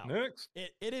mean, Next.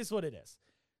 it is what it is.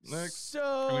 Next.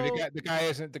 So I mean, the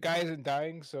guy isn't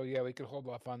dying, so yeah, we could hold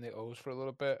off on the O's for a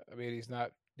little bit. I mean, he's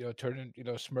not turning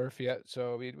Smurf yet,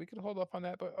 so I mean, we can hold off on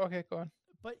that. But okay, go on.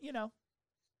 but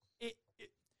it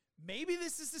maybe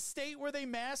this is the state where they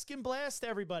mask and blast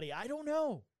everybody. I don't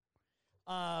know.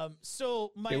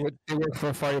 So They work for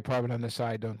a fire department on the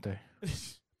side, don't they?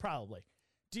 probably.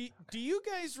 Do you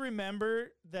guys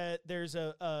remember that there's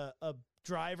a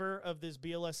driver of this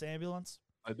BLS ambulance?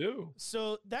 I do.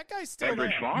 So that guy's still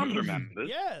Edward there. Schwann's remembers.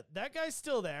 Yeah, that guy's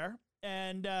still there,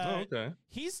 and Oh, okay.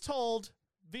 he's told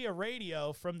via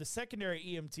radio from the secondary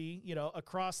EMT,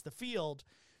 across the field,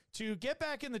 to get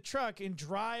back in the truck and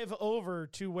drive over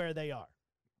to where they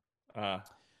are.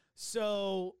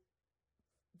 So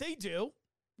they do.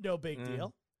 No big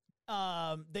deal.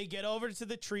 They get over to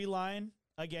the tree line.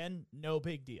 Again, no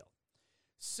big deal.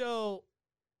 So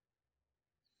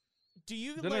do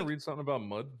you Didn't I read something about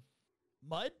mud?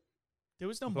 mud? There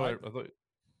was no I mud. thought.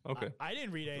 Okay. I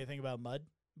didn't read anything about mud.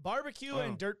 Barbecue Oh.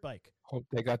 and dirt bike. Hope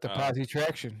they got the posi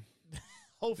traction.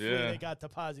 Hopefully Yeah. they got the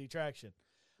posi traction.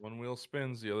 One wheel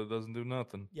spins, the other doesn't do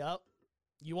nothing. Yep.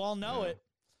 You all know Yeah. it.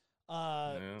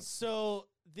 Yeah. So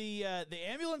the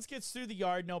ambulance gets through the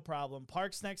yard, no problem.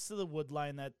 Parks next to the wood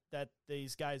line that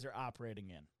these guys are operating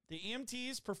in. The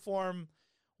EMTs perform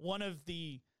one of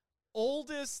the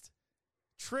oldest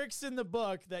tricks in the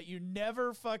book that you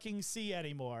never fucking see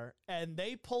anymore, and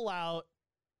they pull out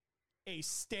a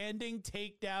standing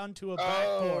takedown to a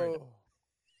backboard. Oh.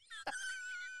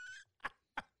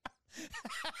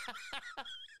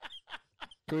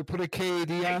 Can we put a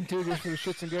KAD on too, just for the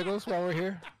shits and giggles while we're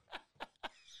here?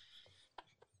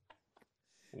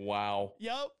 Wow.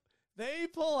 Yep. They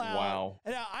pull out. Wow.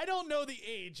 Now, I don't know the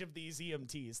age of these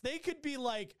EMTs. They could be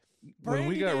like When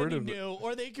we got rid Brandy of new,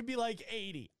 or they could be like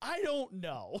 80. I don't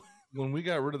know. when we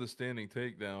got rid of the standing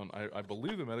takedown, I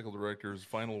believe the medical director's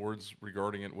final words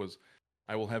regarding it was,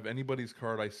 "I will have anybody's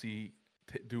card I see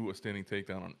do a standing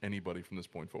takedown on anybody from this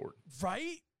point forward."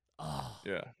 Right? Oh,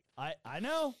 Yeah. I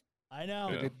know. I know.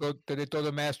 Yeah. Did they throw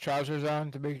the mask trousers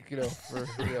on to make for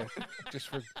just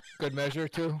for good measure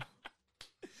too?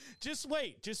 Just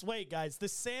wait, guys. The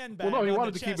sandbag. Well, no, he on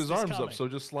wanted the to keep chest his is arms up, coming. so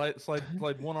just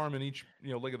slide one arm in each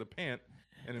leg of the pant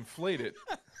and inflate it,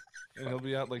 and he'll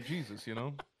be out like Jesus.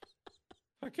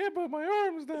 I can't put my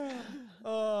arms down.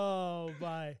 Oh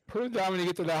my! Put him down when you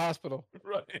get to the hospital.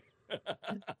 Right.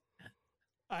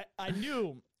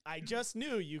 I just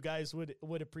knew you guys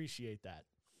would appreciate that.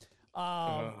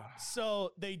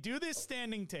 So they do this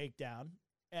standing takedown.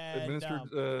 And,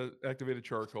 Administered activated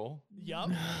charcoal. Yep.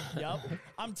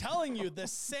 I'm telling you, the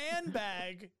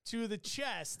sandbag to the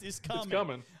chest is coming. It's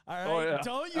coming. All right, Oh, yeah.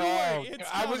 don't you worry. It's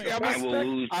coming.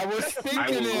 I was I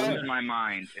thinking will it. lose my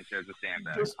mind if there's a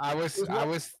sandbag. I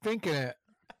was thinking it.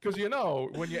 Because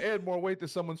when you add more weight to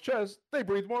someone's chest, they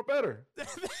breathe more better.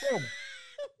 Boom.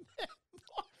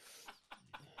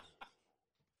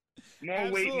 More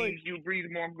Absolutely. weight means you breathe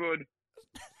more good.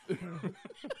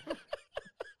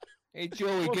 Hey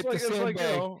Joey, Well, get the it's like,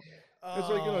 sandbag. it's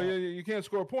like you can't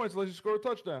score points unless you score a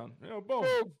touchdown. Boom.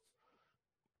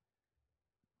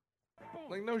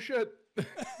 Like no shit.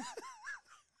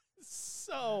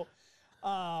 So,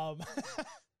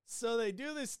 so they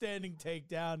do this standing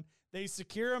takedown. They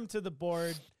secure him to the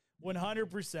board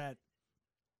 100%.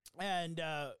 And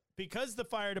because the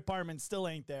fire department still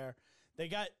ain't there, They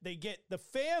get the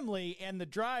family and the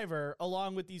driver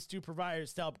along with these 2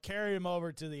 providers to help carry him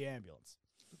over to the ambulance.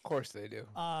 Of course they do.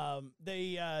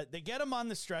 They get him on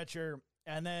the stretcher,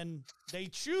 and then they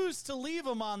choose to leave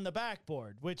him on the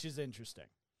backboard, which is interesting.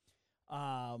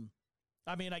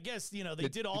 I mean, I guess, they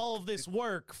did all of this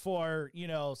work for,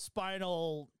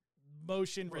 spinal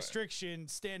motion restriction,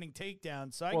 standing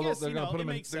takedown. So I guess, they're gonna put him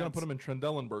makes they're sense. gonna put him in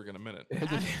Trendelenburg in a minute.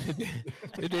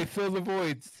 Did they fill the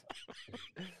voids?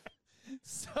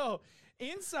 So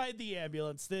inside the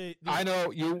ambulance, I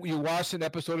know you watched an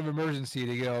episode of Emergency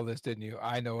to get all this, didn't you?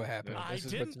 I know what happened. I This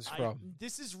is didn't. what this is from.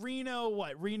 This is Reno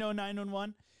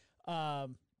 911.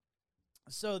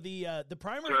 So the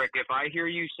primary. Rick, if I hear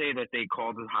you say that they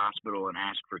called the hospital and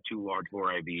asked for 2 large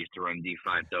bore IVs to run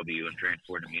D5W and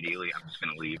transport immediately, I'm just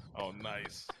gonna leave. Oh,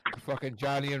 nice. Fucking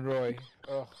Johnny and Roy.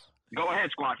 Ugh. Go ahead,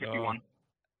 Squad 51.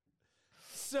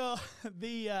 So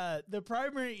the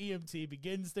primary EMT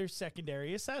begins their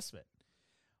secondary assessment.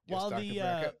 Yes, Dr.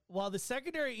 Brackett. While the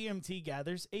secondary EMT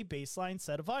gathers a baseline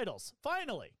set of vitals.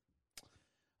 Finally.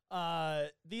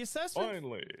 The assessment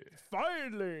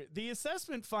Finally, the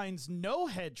assessment finds no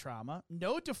head trauma,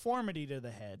 no deformity to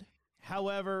the head.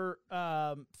 However,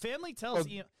 family tells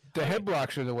the head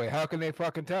blocks are the way. How can they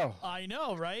fucking tell? I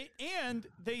know, right? And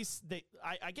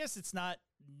I guess it's not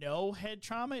no head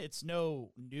trauma, it's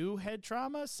no new head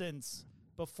trauma, since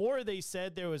before they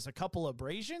said there was a couple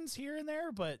abrasions here and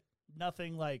there, but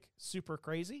nothing like super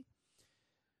crazy.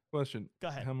 Question. Go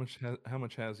ahead. How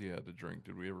much has he had to drink?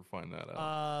 Did we ever find that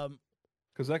out?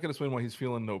 Because that could explain why he's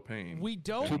feeling no pain. We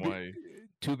don't. And why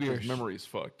 2 beers. his memory's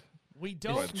fucked. We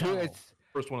don't Two, know. it's,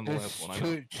 First one and the last one. I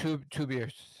know. two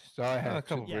beers. So I had A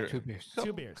couple two, beers. 2 beers.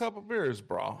 Two beers. Couple beers,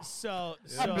 bro. So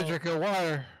I've been drinking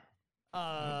water.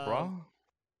 Bro.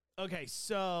 Okay,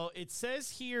 so it says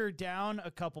here down a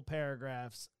couple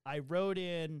paragraphs, I wrote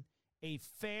in a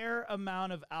fair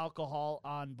amount of alcohol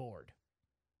on board.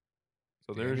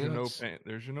 So there's your no pain.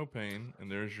 There's your no pain,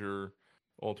 and there's your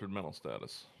altered mental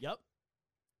status. Yep.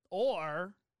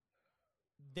 Or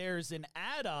there's an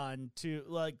add-on to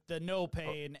like the no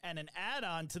pain and an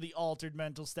add-on to the altered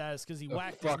mental status because he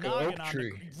whacked his noggin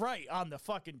on the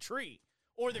fucking tree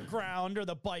or the ground or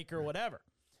the bike or whatever.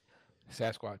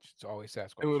 Sasquatch. It's always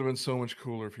Sasquatch. It would have been so much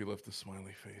cooler if he left the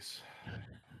smiley face.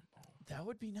 That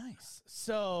would be nice.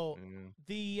 So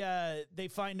they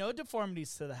find no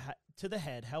deformities to the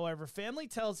head. However, family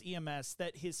tells EMS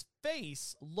that his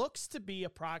face looks to be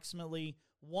approximately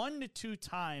 1 to 2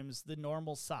 times the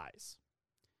normal size,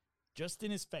 just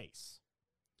in his face.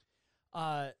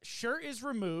 Shirt is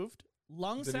removed.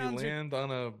 Lung Did sounds. he land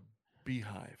on a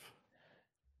beehive?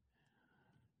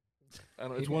 I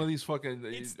don't know, it's one of these fucking.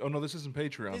 Oh no, this isn't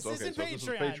Patreon. This Okay, isn't so if this is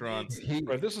Patreon.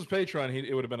 Patreon. If this is Patreon,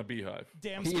 it would have been a beehive.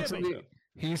 Damn He skipping.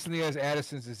 instantly has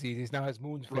Addison's disease. He's now has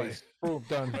Moon's face. Boom,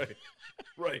 done.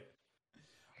 Right.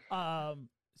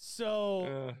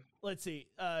 So let's see.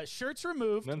 Shirt's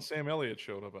removed. And then Sam Elliott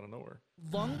showed up out of nowhere.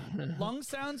 Lung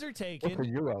sounds are What taken. for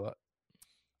you, Ella?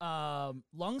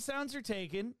 Lung sounds are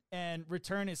taken, and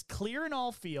return is clear in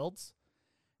all fields.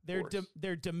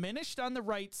 They're diminished on the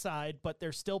right side, but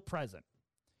they're still present.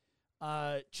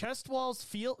 The chest wall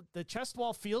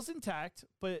feels intact,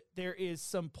 but there is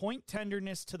some point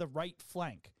tenderness to the right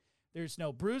flank. There's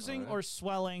no bruising or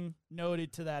swelling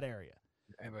noted to that area.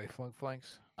 Anybody flunk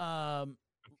flanks?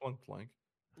 Flank.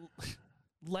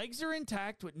 Legs are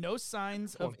intact with no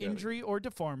signs of injury or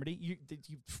deformity.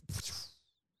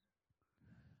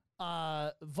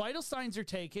 Vital signs are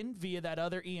taken via that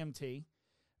other EMT.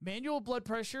 Manual blood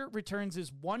pressure returns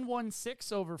as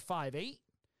 116/5/8.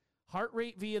 Heart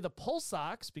rate via the pulse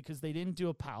ox, because they didn't do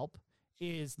a palp,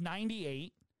 is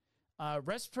 98.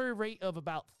 Respiratory rate of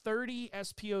about 30,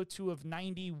 SpO2 of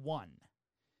 91.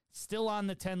 Still on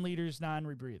the 10 liters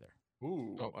non-rebreather.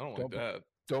 Ooh, I don't like that.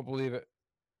 Don't believe it.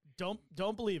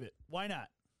 Don't believe it. Why not?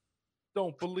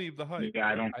 Don't believe the hype. Yeah,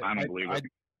 I don't believe it.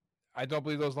 I don't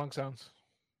believe those lung sounds.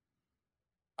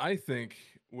 I think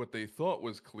what they thought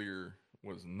was clear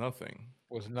was nothing.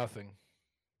 Was nothing.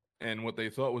 And what they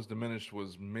thought was diminished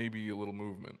was maybe a little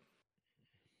movement.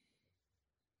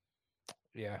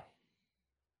 Yeah.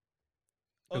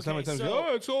 Because how many times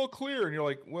it's all clear, and you're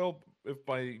like, well, if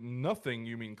by nothing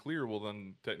you mean clear, well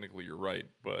then technically you're right.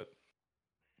 But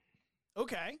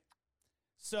okay,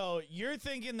 so you're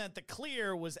thinking that the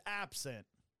clear was absent.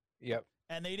 Yep.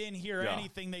 And they didn't hear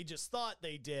anything; they just thought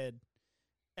they did.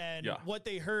 And what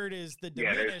they heard is the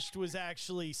diminished was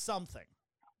actually something.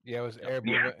 Yeah, it was air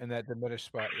movement in that diminished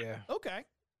spot. Yeah. Okay.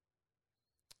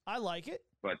 I like it.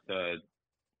 But the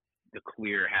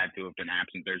clear had to have been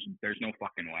absent. There's no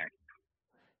fucking way.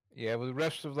 Yeah, with the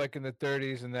rest of like in the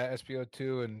 30s and that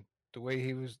SpO2 and the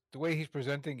way he's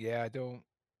presenting, yeah, I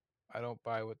don't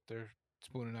buy what they're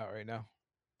spooning out right now.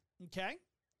 Okay.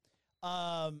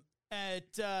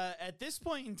 At this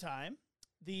point in time,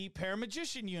 the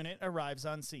paramagician unit arrives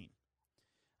on scene.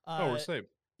 we're safe.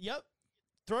 Yep.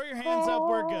 Throw your hands up.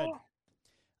 We're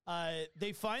good.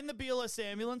 They find the BLS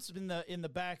ambulance in the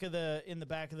back of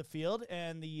the field,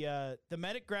 and the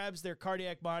medic grabs their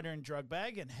cardiac monitor and drug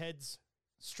bag and heads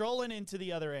strolling into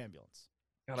the other ambulance.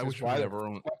 God, I wish we could have our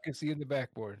own. I can see in the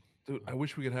backboard. Dude, I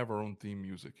wish we could have our own theme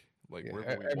music. Like Yeah,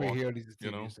 wherever we every walk, hero needs a you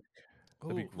theme know? music.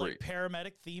 That'd be Ooh, like great.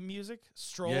 paramedic theme music,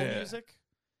 stroll Yeah. music.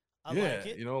 I yeah, like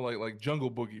it. you know, like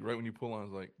Jungle Boogie. Right when you pull on,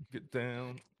 it's like get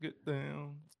down, get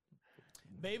down.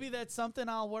 Maybe that's something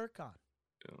I'll work on.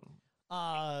 You know?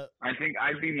 I think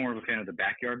I'd be more of a fan of the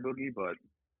backyard boogie, but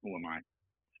who am I?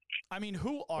 I mean,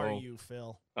 who are Oh. you,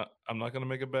 Phil? I'm not gonna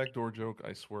make a backdoor joke.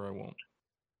 I swear I won't.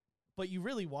 But you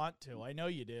really want to. I know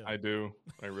you do. I do.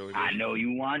 I really do. I know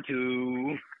you want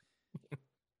to.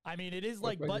 I mean, it is What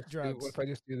like if I butt just do- drugs. What if I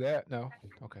just do that? No.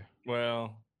 Okay.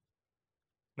 Well,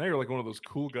 now you're like one of those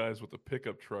cool guys with the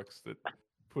pickup trucks that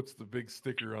puts the big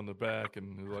sticker on the back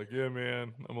and is like, "Yeah,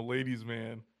 man, I'm a ladies'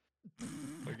 man."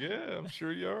 Like, yeah, I'm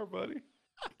sure you are, buddy.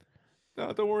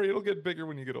 No, don't worry, it'll get bigger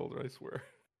when you get older. I swear.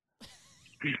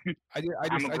 I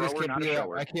I'm a just grower, not a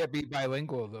shower. I can't be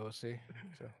bilingual though. See.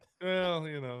 So. Well,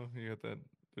 you know, you got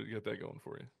that going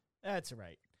for you. That's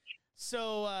right.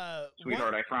 So,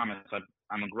 Sweetheart, I promise.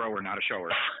 I'm a grower, not a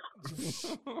shower.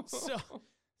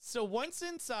 so once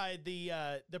inside, the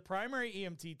primary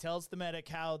EMT tells the medic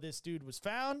how this dude was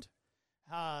found,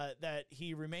 that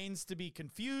he remains to be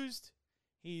confused.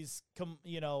 He's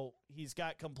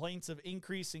got complaints of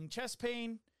increasing chest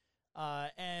pain,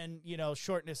 and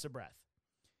shortness of breath.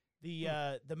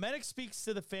 The medic speaks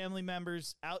to the family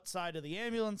members outside of the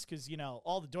ambulance because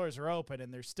all the doors are open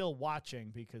and they're still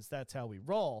watching because that's how we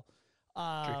roll.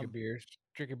 Drinking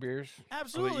beers.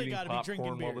 Absolutely got to be drinking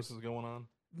while beers. this is going on.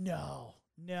 No.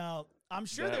 I'm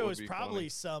sure That there would was be probably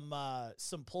funny.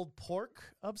 some pulled pork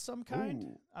of some kind.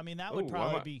 Ooh. I mean, that would Ooh,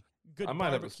 probably be good. I might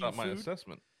have to barbecue stop my food.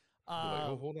 assessment. Be like,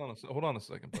 oh, hold on a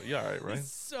second, but yeah, all right, right.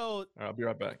 So All right, I'll be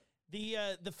right back.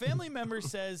 the family member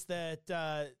says that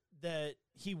that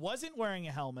he wasn't wearing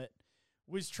a helmet,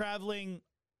 was traveling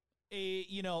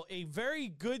a very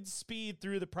good speed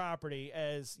through the property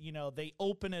as they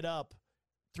open it up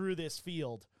through this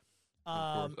field.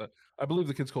 Of course. I believe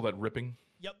the kids call that ripping.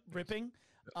 Yep, ripping.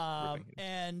 Ripping.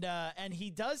 And he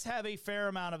does have a fair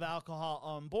amount of alcohol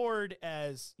on board,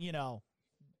 as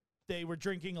they were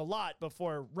drinking a lot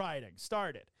before riding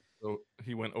started. So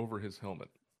he went over his helmet.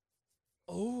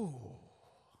 Oh,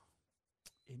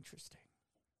 interesting.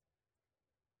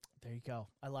 There you go.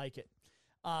 I like it.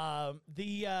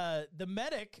 The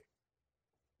medic.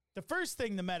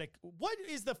 What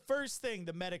is the first thing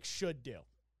the medic should do?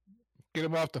 Get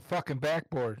him off the fucking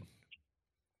backboard.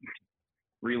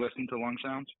 Re-listen to lung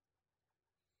sounds.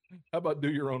 How about do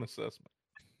your own assessment?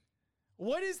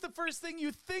 What is the first thing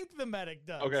you think the medic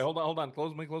does? Okay, hold on.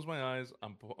 Close my eyes.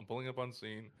 I'm pulling up on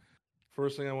scene.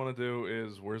 First thing I want to do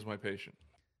is, where's my patient?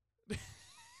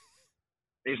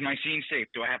 Is my scene safe?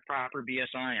 Do I have proper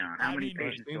BSI on? How many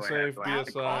patients do I Scene have? safe, Do I have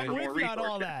to BSI. call I'm for more with you on all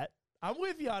resources? that. I'm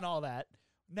with you on all that.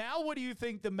 Now, what do you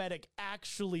think the medic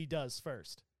actually does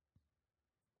first?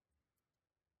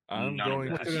 I'm None of going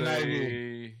that. to What's an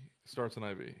say starts an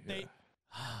IV. They, Yeah.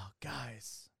 oh,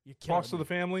 guys, you're killing Talks to me. the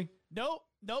family. Nope.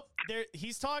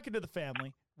 He's talking to the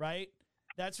family, right?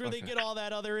 That's where they Okay. get all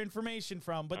that other information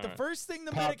from. But All the right. first thing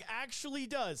the Pop- medic actually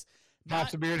does,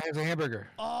 Pops a beer and has a hamburger.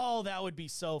 oh, that would be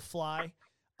so fly.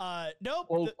 Nope.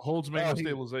 Holds manual he-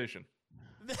 stabilization.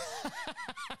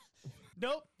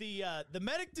 Nope. The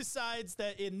medic decides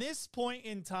that in this point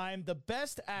in time, the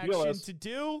best action BLS. to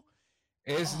do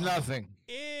It's nothing.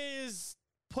 is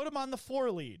put him on the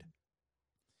forelead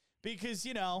because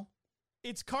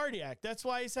it's cardiac. That's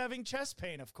why he's having chest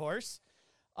pain, of course.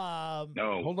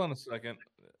 No. Hold on a second.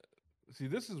 See,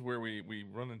 this is where we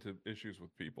run into issues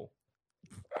with people.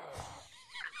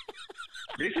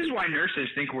 This is why nurses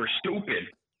think we're stupid.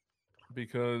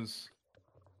 Because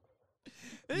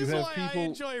This You is have why I people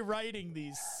enjoy writing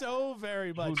these so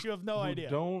very much. You have no idea.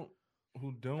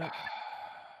 Who don't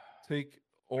take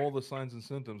all the signs and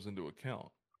symptoms into account.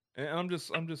 And I'm just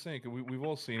saying, 'cause we've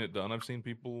all seen it done. I've seen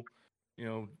people,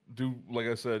 do like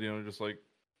I said, just like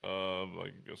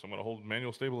I guess I'm gonna hold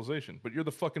manual stabilization, but you're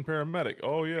the fucking paramedic.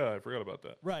 Oh yeah, I forgot about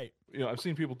that. Right. I've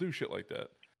seen people do shit like that.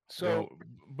 So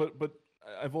but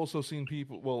I've also seen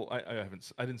people. Well,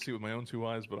 I didn't see it with my own two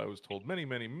eyes, but I was told many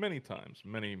times,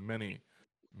 many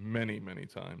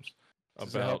times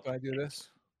does it help about when I do this?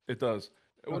 it does.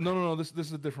 Well, Okay. no. This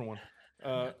is a different one.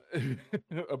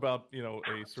 about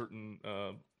a certain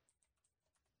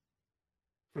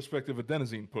prospective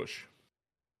adenosine push.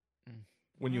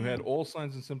 When you had all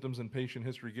signs and symptoms and patient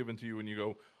history given to you, and you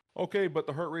go, okay, but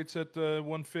the heart rate's at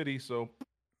 150, so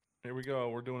here we go,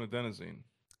 we're doing adenosine.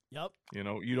 Yep.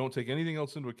 You don't take anything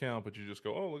else into account, but you just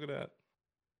go, oh, look at that.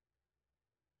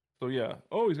 So yeah,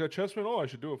 oh, he's got chest pain. Oh, I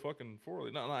should do a fucking 4.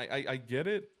 No, I get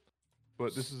it,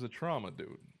 but this is a trauma,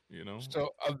 dude. So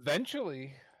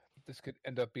eventually, this could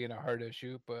end up being a heart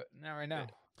issue, but not right now.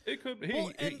 It could.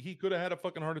 Well, He could have had a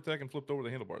fucking heart attack and flipped over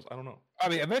the handlebars. I don't know. I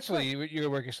mean, eventually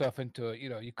you work yourself into it.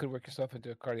 You could work yourself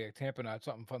into a cardiac tamponade,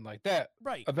 something fun like that.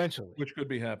 Right. Eventually, Which could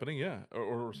be happening, yeah,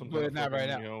 or some But kind of not right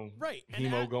fucking, now. Right. And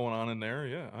hemo going on in there.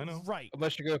 Yeah, I know. Right.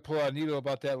 unless you're going to pull out a needle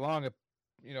about that long,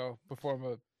 perform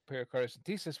a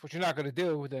pericardiocentesis, which you're not going to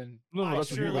do, then No, I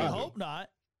that's what you're surely gonna do. hope not.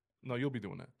 No, you'll be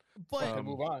doing that. But I can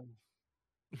move on.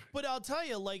 but I'll tell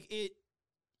you, like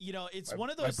it's My- one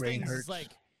of my those brain things. hurts. Like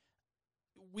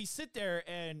we sit there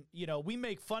and we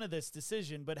make fun of this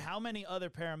decision, but how many other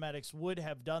paramedics would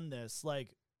have done this?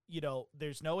 Like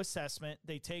there's no assessment.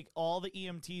 They take all the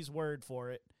EMT's word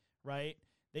for it, right?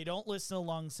 They don't listen to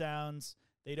lung sounds.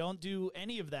 They don't do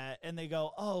any of that, and they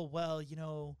go, oh well,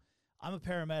 I'm a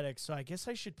paramedic, so I guess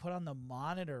I should put on the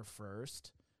monitor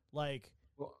first. Like,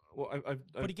 Well,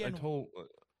 But again-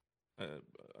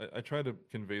 I try to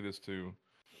convey this to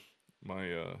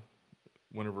my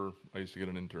whenever I used to get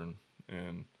an intern,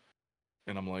 and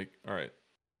I'm like, all right,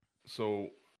 so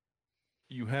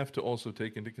you have to also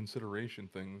take into consideration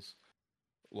things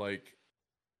like,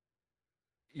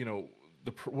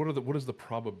 what is the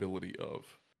probability of,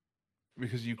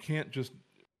 because you can't just,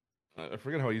 I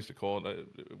forget how I used to call it.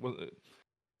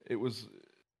 It was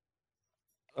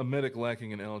a medic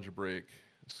lacking in algebraic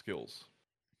skills,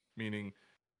 meaning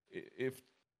if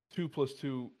 2 +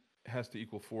 2 has to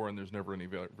equal 4 and there's never any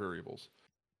variables.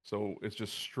 So it's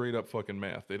just straight up fucking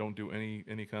math. They don't do any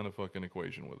kind of fucking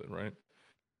equation with it, right?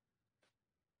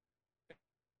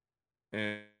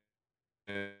 And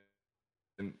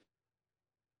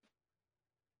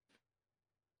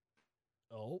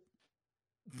oh.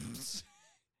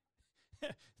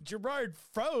 Gerard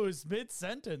froze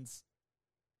mid-sentence.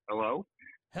 Hello?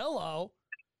 Hello.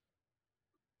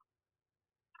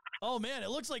 Oh, man, it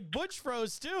looks like Butch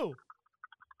froze, too.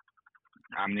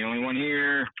 I'm the only one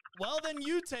here. Well, then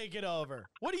you take it over.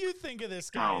 What do you think of this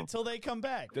guy Oh. until they come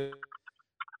back?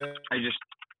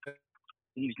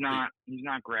 He's not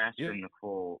grasping the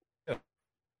full.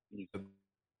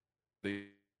 the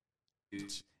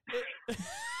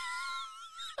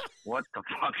What the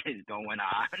fuck is going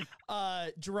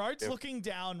on? Gerard's If- looking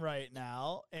down right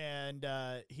now, and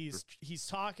he's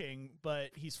talking,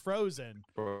 but he's frozen.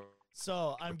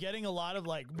 So I'm getting a lot of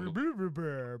like, brr, brr, brr,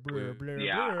 brr, brr, brr,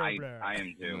 Yeah, brr, I brr.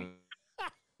 am too.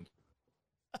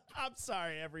 I'm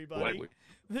sorry, everybody.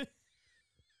 This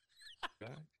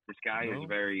guy No, is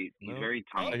very no. very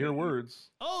I tongue. hear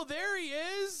words. Oh, there he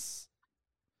is.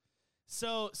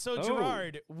 So Oh.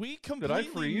 Gerard, we I completely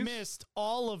freeze? missed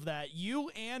all of that. You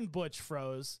and Butch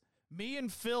froze. Me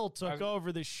and Phil took I-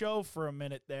 over the show for a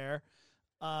minute there.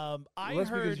 I Well, that's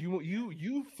heard because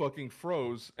you fucking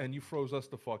froze and you froze us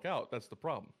the fuck out. That's the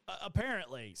problem.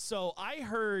 apparently. So I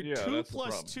heard Yeah, 2 that's the +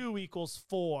 problem. 2 =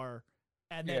 4,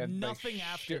 and then and, like, nothing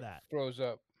after shit that. froze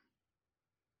up.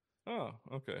 Oh,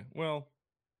 okay. Well,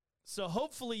 So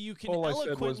hopefully you can All I said was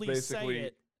eloquently say basically-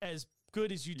 it as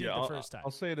good as you did yeah, the I'll, first time.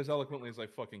 I'll say it as eloquently as I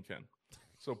fucking can.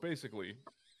 So basically,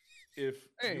 if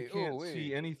Hey, you can't oh, see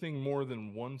hey. anything more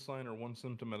than one sign or one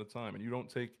symptom at a time, and you don't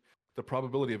take the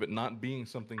probability of it not being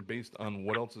something based on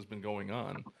what else has been going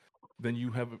on, then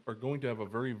you are going to have a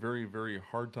very, very, very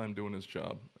hard time doing this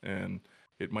job, and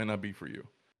it might not be for you,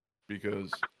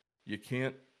 because you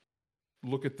can't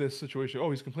look at this situation. Oh,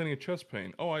 he's complaining of chest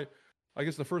pain. Oh, I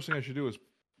guess the first thing I should do is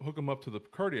hook him up to the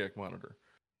cardiac monitor.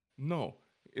 No,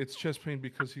 it's chest pain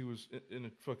because he was in a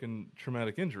fucking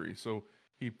traumatic injury. So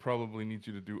he probably needs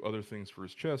you to do other things for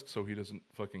his chest so he doesn't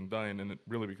fucking die, and then it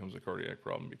really becomes a cardiac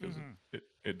problem because Mhm.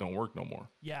 it don't work no more.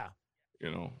 Yeah.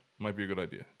 Might be a good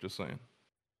idea. Just saying.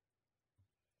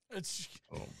 It's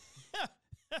Oh.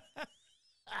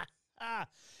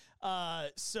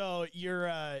 so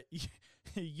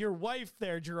your wife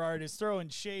there, Gerard, is throwing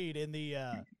shade in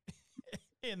the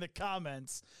in the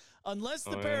comments. Unless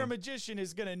the Oh, yeah? paramagician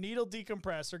is going to needle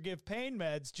decompress or give pain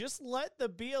meds, just let the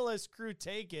BLS crew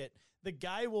take it. The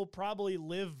guy will probably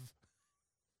live.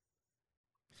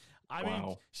 I mean,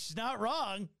 Wow. she's not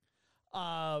wrong.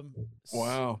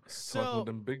 Wow. So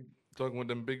Talking with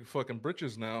them big fucking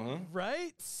britches now, huh?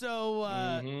 right. So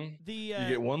Mhm. the You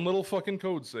get one little fucking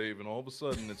code save, and all of a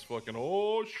sudden it's fucking,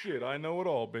 oh shit, I know it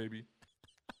all, baby.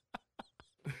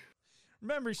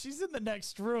 Remember, she's in the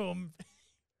next room.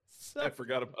 So, I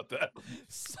forgot about that.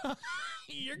 so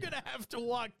you're going to have to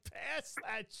walk past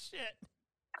that shit.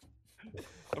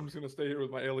 I'm just gonna stay here with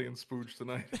my alien spooge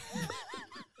tonight.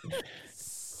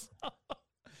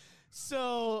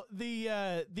 So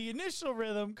the initial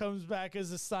rhythm comes back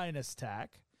as a sinus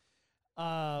attack.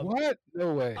 What?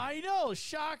 No way. I know,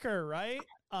 shocker, right?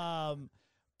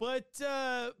 But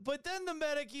then the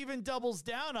medic even doubles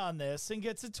down on this and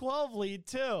gets a 12 lead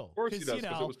too. Of course he does, you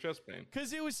because know, it was chest pain.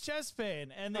 Because it was chest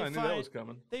pain, and I knew that was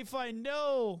coming. they find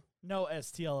no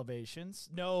ST elevations,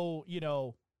 no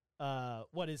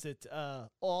what is it?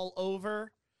 All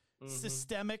over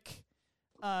systemic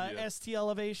ST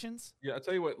elevations. Yeah, I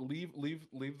tell you what,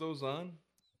 leave those on,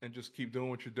 and just keep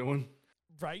doing what you're doing.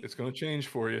 Right. It's going to change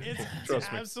for you.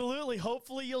 Trust me. Absolutely.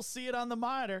 Hopefully, you'll see it on the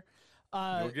monitor.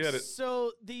 You'll get it.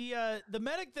 So the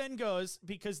medic then goes,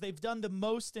 because they've done the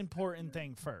most important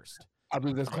thing first. I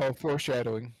believe that's called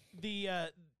foreshadowing.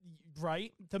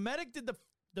 Right. The medic did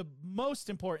the most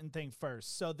important thing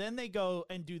first. So then they go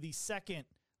and do the second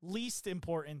least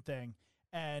important thing,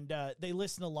 and they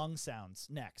listen to lung sounds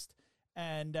next.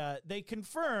 And they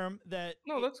confirm that.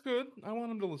 No, that's good. I want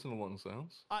them to listen to lung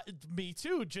sounds. Me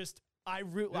too. Just I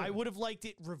would have liked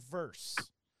it reverse.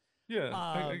 Yeah,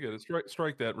 I get it.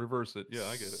 Strike that. Reverse it. Yeah,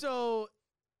 I get it. So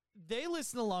they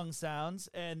listen to lung sounds,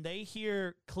 and they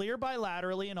hear clear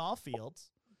bilaterally in all fields.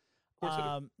 Of course they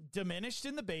did. Diminished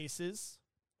in the bases.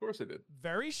 Of course they did.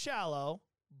 Very shallow,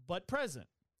 but present.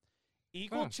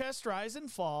 Equal chest rise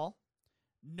and fall.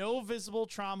 No visible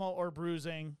trauma or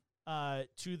bruising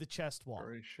to the chest wall.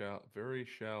 Very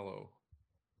shallow.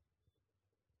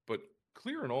 But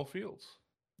clear in all fields.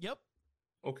 Yep.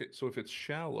 Okay, so if it's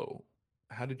shallow,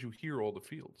 how did you hear all the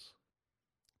fields?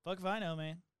 Fuck if I know,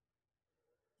 man.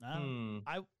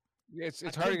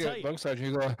 It's hard to get lung sound.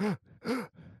 You go.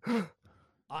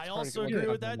 I also agree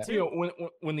with that too. You know,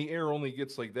 when the air only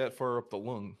gets like that far up the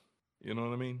lung, you know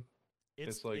what I mean?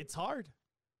 It's hard.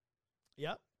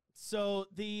 Yep. So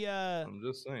I'm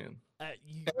just saying.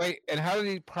 Wait, and how did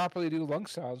he properly do lung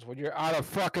sounds when you're on a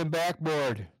fucking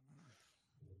backboard?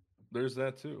 There's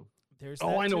that too.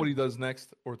 I know what he does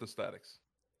next. Orthostatics.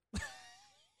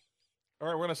 All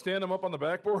right, we're gonna stand him up on the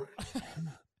backboard.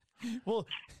 Well,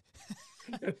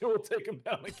 and we'll take him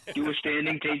down again. Do a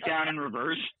standing takedown in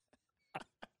reverse.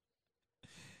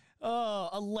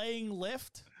 A laying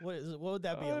lift. What would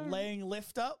that be? A laying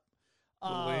lift up?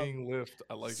 Laying lift.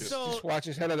 I like it. Just watch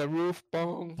his head on the roof.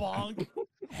 Bong. Bonk.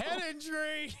 Head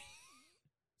injury.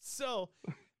 So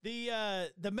the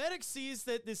medic sees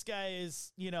that this guy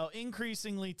is,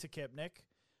 increasingly tachypnic,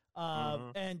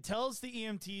 and tells the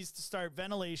EMTs to start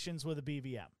ventilations with a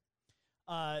BVM.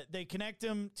 They connect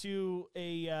him to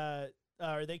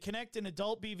they connect an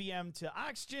adult BVM to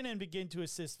oxygen and begin to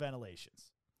assist ventilations.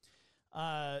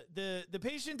 The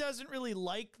patient doesn't really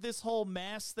like this whole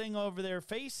mask thing over their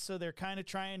face, so they're kind of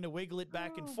trying to wiggle it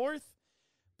back and forth,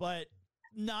 but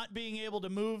not being able to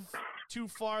move too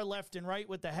far left and right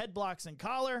with the head blocks and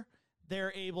collar,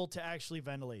 they're able to actually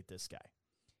ventilate this guy.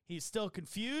 He's still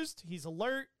confused, he's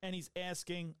alert, and he's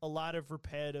asking a lot of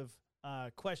repetitive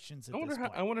questions at this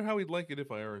point. I wonder how he'd like it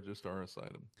if I just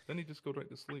RSI'd him. Then he'd just go right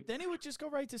to sleep. Then he would just go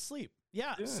right to sleep.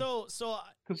 Yeah. So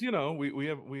because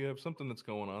we have something that's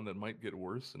going on that might get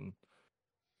worse, and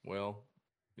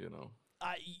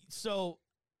so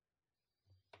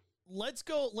let's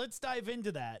dive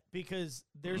into that, because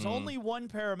there's only one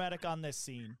paramedic on this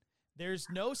scene. There's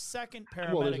no second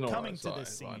paramedic coming to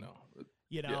this scene. I know.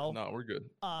 You know? Yeah, no, we're good.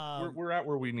 We're at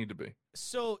where we need to be.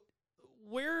 So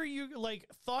where are you,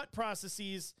 thought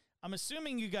processes? I'm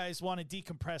assuming you guys want to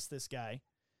decompress this guy.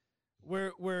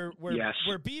 We're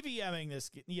BVMing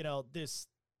this, this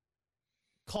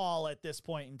call at this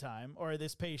point in time, or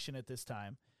this patient at this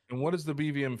time. And what does the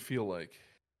BVM feel like?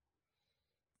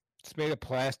 It's made of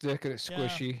plastic and it's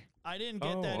squishy. Yeah, I didn't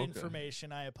get that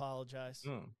information. I apologize.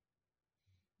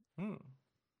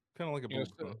 Kind of like a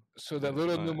balloon. So that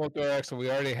little pneumothorax that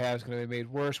we already have is going to be made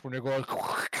worse when they're going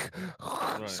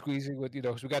squeezing with,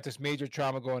 because we got this major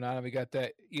trauma going on, and we got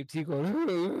that EMT going,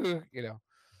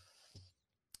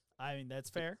 I mean, that's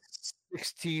fair.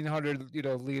 1,600,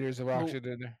 liters of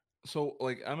oxygen in there. So,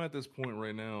 I'm at this point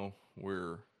right now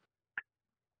where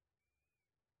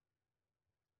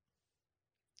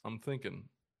I'm thinking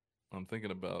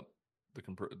about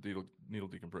the needle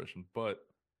decompression, but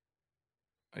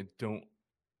I don't.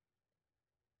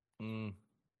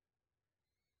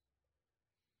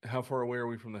 How far away are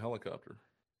we from the helicopter?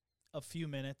 A few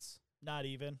minutes, not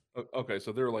even. Okay,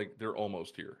 so they're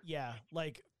almost here. Yeah,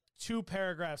 2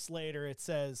 paragraphs later, it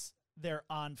says they're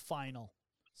on final.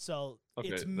 So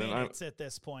it's minutes at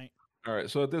this point. All right.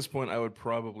 So at this point, I would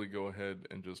probably go ahead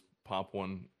and just pop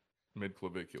one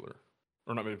mid-clavicular,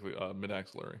 or not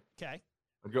mid-axillary. Okay.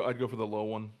 I'd go for the low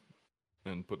one,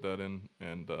 and put that in,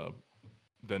 and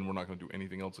then we're not going to do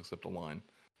anything else except a line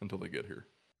until they get here.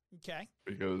 Okay.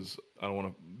 Because I don't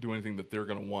want to do anything that they're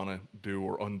going to want to do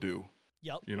or undo.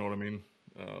 Yep. You know what I mean?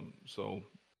 So,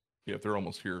 yeah, if they're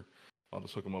almost here, I'll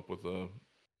just hook them up with a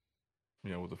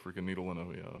freaking needle and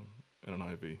an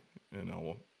IV, and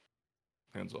I'll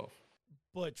hands off.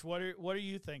 Butch, what are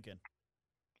you thinking?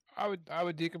 I would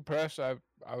decompress.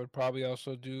 I would probably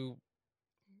also do.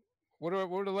 What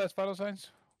were the last vital signs?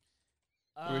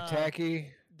 We were tacky.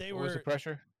 They what was the were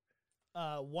pressure?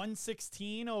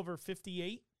 116 over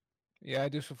 58. Yeah, I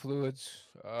do some fluids.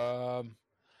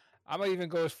 I might even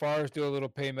go as far as do a little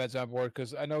pain meds on board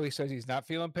because I know he says he's not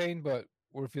feeling pain, but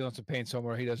we're feeling some pain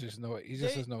somewhere. He doesn't know it. He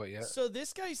just doesn't know it yet. So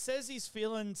this guy says he's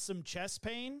feeling some chest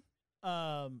pain,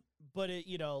 but it,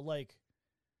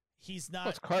 he's not. Well,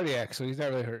 it's cardiac, so he's not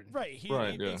really hurting. Right.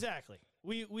 Yeah. Exactly.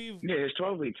 We've Yeah, his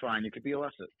 12 lead's fine. You could be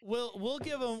less. we'll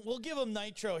give him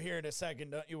nitro here in a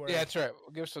second. Don't you worry. Yeah, that's right. We'll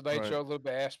give some nitro, Right. a little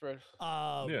bit of aspirin.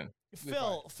 Yeah.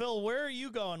 Phil, where are you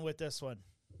going with this one?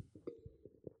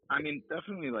 I mean,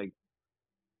 definitely,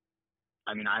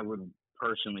 I would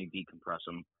personally decompress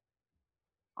him.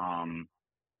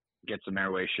 Get some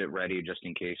airway shit ready just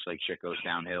in case, shit goes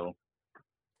downhill.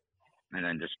 And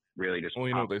then just Well,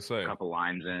 you know pop what they say. a couple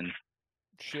lines in.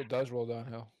 Shit does roll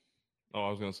downhill. Oh, I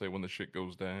was going to say, when the shit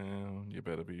goes down, you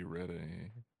better be ready.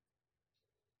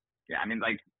 Yeah,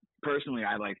 personally,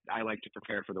 I like to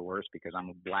prepare for the worst because I'm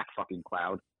a black fucking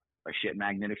cloud, a shit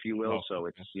magnet, if you will. Oh, so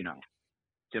it's, it's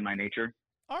in my nature.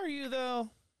 Are you though?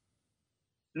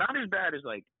 Not as bad as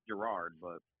Gerard,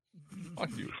 but Fuck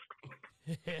you.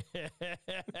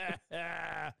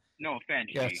 no offense.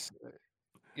 Yes.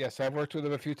 Yes, I've worked with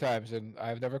him a few times, and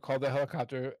I've never called the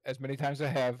helicopter as many times as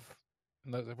I have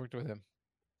unless I've worked with him.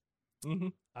 Mm-hmm.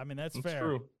 I mean, that's That's fair.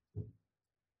 true.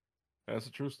 That's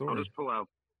a true I'll story. just pull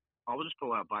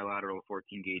out bilateral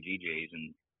 14 gauge EJs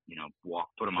and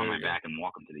put them There on my you go. back and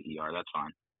walk them to the ER. That's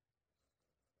fine.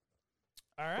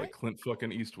 All right. Like Clint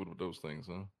fucking Eastwood with those things,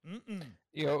 huh?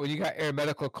 Mm-mm. When you got air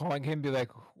medical calling him, be like,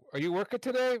 "Are you working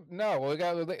today?" No, well, we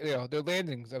got their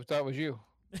landings. I thought it was you.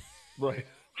 Right.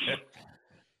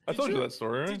 I Did told you you- that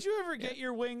story, right? Did you ever get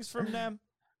your wings from them?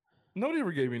 Nobody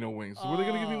ever gave me no wings. Were they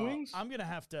gonna give me wings? I'm gonna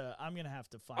have to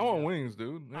find. I want out. wings,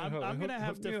 dude. Yeah, I'm gonna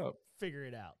have hook me to up. figure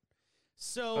it out.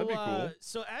 So, That'd be cool.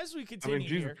 so as we I continue mean,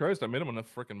 Jesus here, Christ, I made him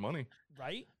enough freaking money.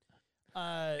 right?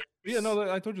 Yeah,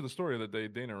 no, I told you the story that day,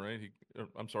 Dana, right?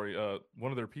 I'm sorry,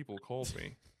 one of their people called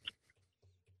me.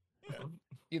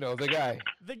 The guy.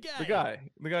 the guy,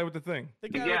 The guy with the thing. the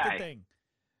The guy with the guy. thing.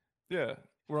 Yeah,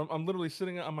 where I'm literally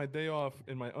sitting on my day off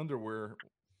in my underwear,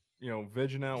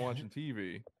 vegging out watching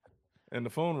TV, and the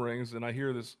phone rings, and I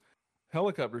hear this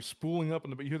helicopter spooling up,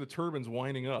 and you hear the turbines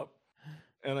winding up,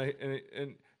 and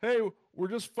hey, we're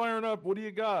just firing up. What do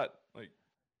you got?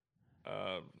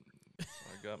 I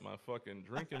got my fucking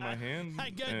drink in my hand,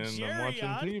 I got and Jerry I'm watching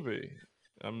on. TV.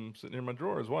 I'm sitting in my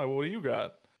drawers. Why? What do you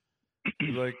got?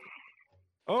 He's like,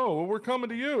 oh, well, we're coming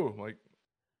to you. Like,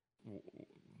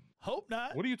 Hope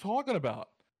not. what are you talking about?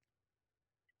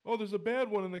 Oh, there's a bad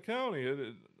one in the county.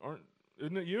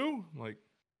 Isn't it you? I'm like,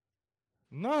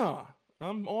 nah,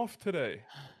 I'm off today.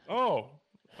 Oh,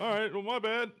 all right. Well, my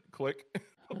bad. Click.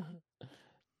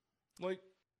 Like,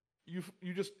 you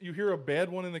hear a bad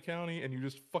one in the county and you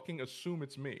just fucking assume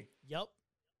it's me. Yep.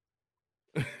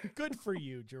 Good for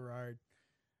you, Gerard.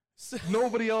 So,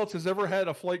 Nobody else has ever had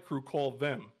a flight crew call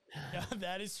them. yeah,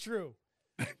 that is true.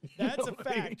 That's a know what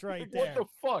I mean? fact right Like, there. What the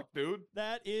fuck, dude?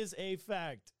 That is a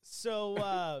fact.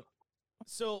 So,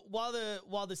 so while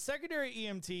the secondary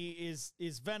EMT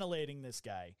is ventilating this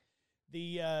guy,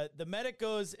 the medic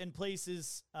goes and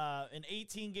places an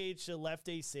 18 gauge to left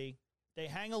AC. They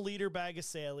hang a liter bag of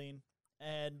saline,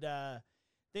 and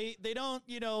they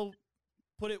don't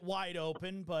put it wide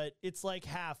open, but it's like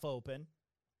half open.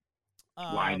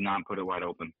 Why not put it wide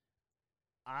open?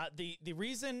 The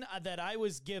reason that I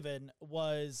was given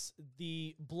was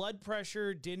the blood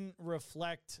pressure didn't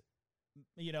reflect,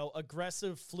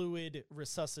 aggressive fluid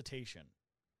resuscitation.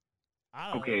 I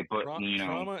don't know. Okay, but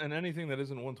Trauma and anything that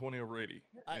isn't 120/80,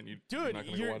 and you're dude, not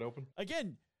going to go wide open.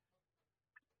 Again,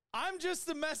 I'm just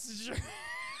the messenger.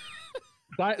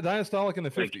 Diastolic in the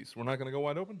 50s. We're not going to go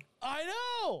wide open. I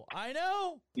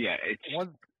know. yeah,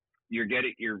 you're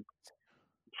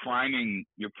priming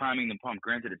the pump.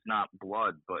 Granted, it's not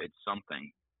blood, but it's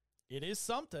something. It is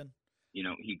something.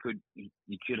 He could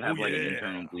have Oh, an yeah.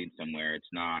 internal bleed somewhere. It's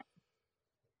not.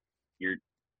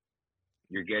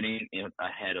 You're getting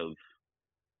ahead of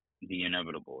the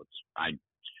inevitable. I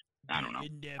don't know.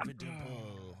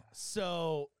 Inevitable.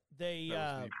 So they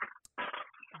That was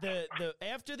the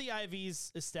after the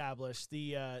IV's established,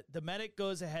 the medic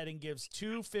goes ahead and gives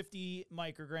 250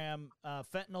 microgram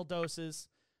fentanyl doses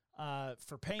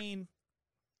for pain.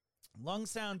 Lung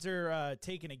sounds are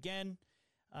taken again.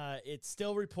 It's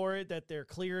still reported that they're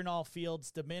clear in all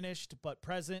fields, diminished but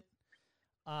present.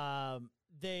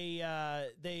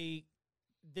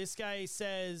 This guy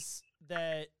says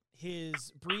that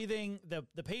his breathing,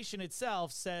 the patient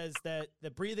itself says that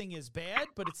the breathing is bad,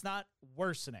 but it's not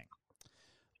worsening.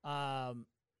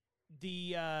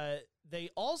 They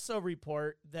also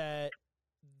report that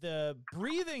the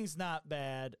breathing's not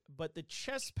bad, but the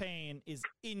chest pain is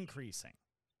increasing.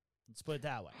 Let's put it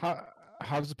that way.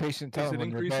 How does the patient tell Is him it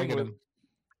when you're increasing bagging with? him?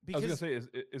 I was Because gonna say,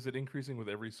 is it increasing with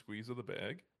every squeeze of the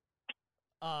bag?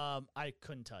 I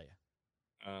couldn't tell you.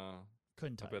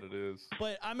 Couldn't I tell you. bet it is.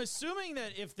 But I'm assuming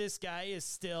that if this guy is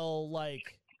still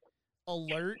like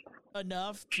alert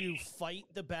enough to fight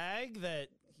the bag, that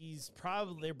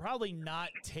they're probably not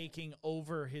taking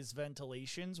over his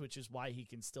ventilations, which is why he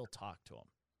can still talk to him.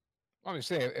 I'm just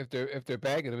saying, if they're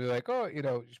bagging, they'll be like, oh, you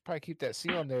should probably keep that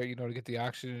seal in there, to get the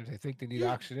oxygen. If they think they need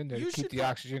oxygen in there, you to keep should the pro-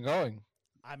 oxygen going.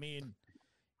 I mean,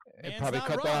 And man's probably not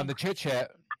cut down wrong. on the chit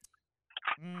chat.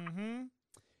 Mm-hmm.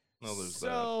 No, there's that.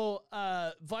 So,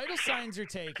 vital signs are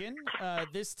taken.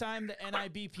 This time the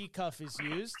NIBP cuff is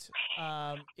used.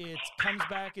 It comes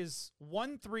back as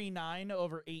 139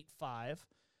 over 85.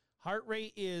 Heart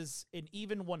rate is an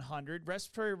even 100.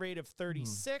 Respiratory rate of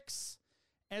 36.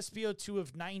 SpO2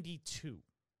 of 92.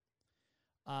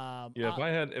 Yeah,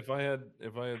 if I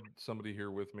had somebody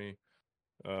here with me,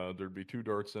 there'd be 2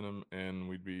 darts in him, and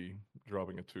we'd be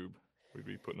dropping a tube. We'd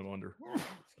be putting him under.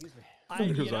 Excuse me.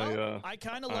 I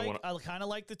kind of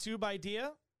like the tube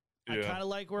idea. I Yeah, kind of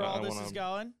like where I all this wanna- is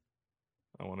going.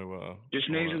 I want to Just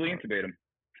nasally intubate him.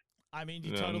 I mean,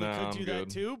 you No, totally no, could I'm do that good.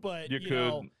 too, but You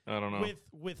could. I don't know.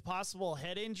 with possible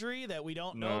head injury that we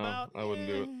don't know No, about, I wouldn't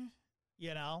do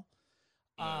it. No.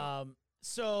 No.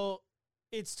 So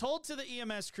it's told to the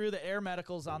EMS crew that air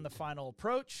medical's on the final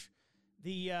approach.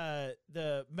 The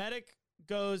medic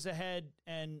goes ahead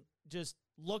and just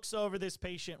looks over this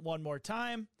patient one more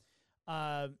time.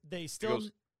 They still,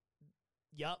 goes-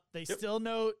 still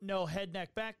no head,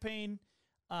 neck, back pain.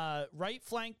 Right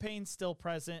flank pain still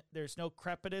present. There's no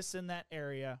crepitus in that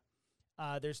area.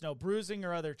 There's no bruising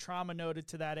or other trauma noted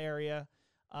to that area.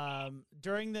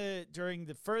 During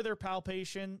the further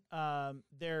palpation,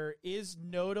 there is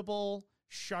notable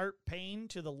sharp pain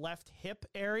to the left hip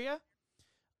area,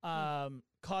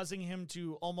 causing him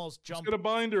to almost Just jump get a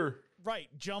binder.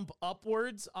 jump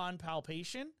upwards on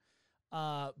palpation.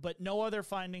 But no other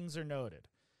findings are noted.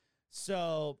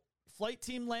 So flight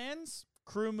team lands,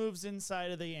 crew moves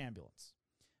inside of the ambulance.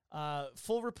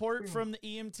 Full report from the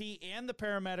EMT and the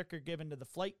paramedic are given to the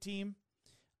flight team.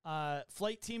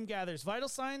 Flight team gathers vital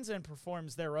signs and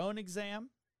performs their own exam.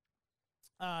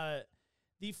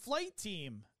 The flight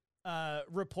team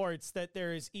reports that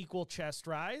there is equal chest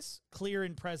rise, clear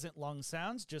and present lung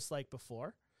sounds, just like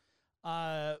before.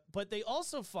 But they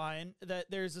also find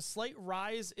that there's a slight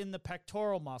rise in the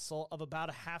pectoral muscle of about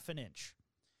a half an inch.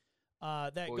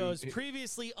 That goes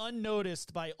previously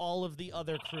unnoticed by all of the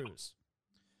other crews.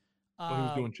 Well, he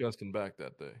was doing chest and back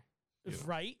that day.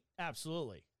 Right?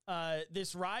 Absolutely.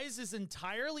 This rise is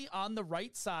entirely on the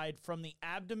right side from the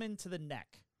abdomen to the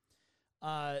neck.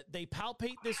 They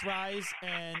palpate this rise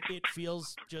and it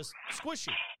feels just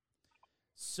squishy.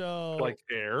 So Like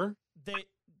air?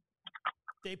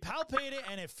 they palpate it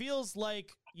and it feels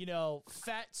like,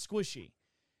 fat squishy.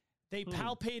 They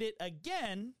palpate it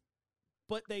again,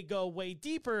 but they go way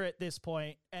deeper at this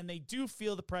point and they do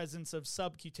feel the presence of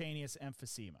subcutaneous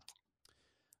emphysema.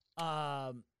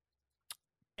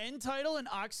 End tidal and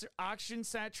oxygen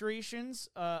saturations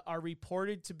are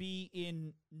reported to be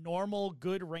in normal,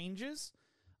 good ranges.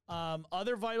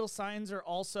 Other vital signs are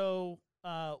also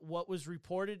what was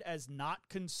reported as not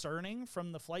concerning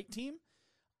from the flight team.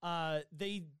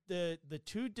 The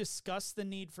two discuss the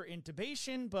need for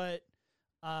intubation, but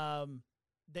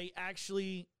they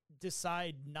actually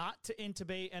decide not to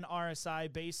intubate an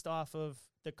RSI based off of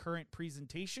the current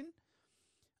presentation.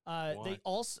 They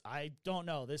also, I don't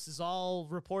know. This is all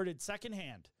reported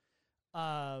secondhand.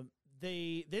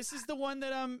 This is the one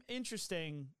that I'm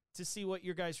interesting to see what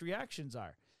your guys' reactions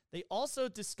are. They also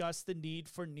discuss the need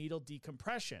for needle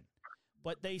decompression,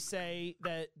 but they say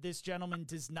that this gentleman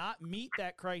does not meet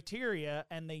that criteria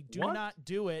and they do not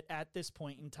do it at this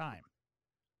point in time.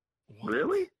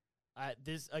 Really?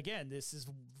 This is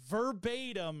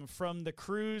verbatim from the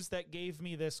crews that gave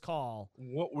me this call.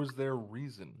 What was their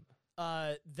reason?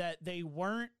 that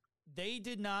they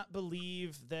did not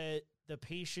believe that the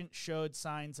patient showed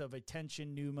signs of a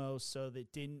tension pneumo, so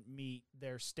that didn't meet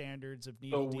their standards of So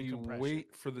needle we decompression.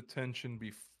 wait for the tension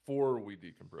before we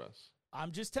decompress.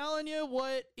 I'm just telling you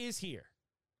what is here.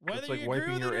 Whether It's like you agree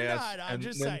wiping with your it or ass not, I'm and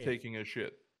just then saying. taking a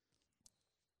shit.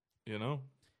 You know?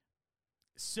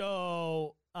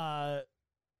 So,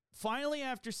 finally,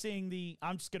 after seeing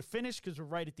I'm just going to finish because we're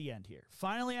right at the end here.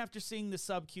 Finally, after seeing the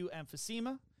sub-Q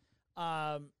emphysema,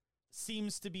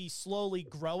 seems to be slowly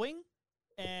growing.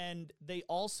 And they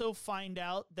also find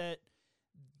out that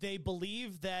they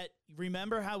believe that,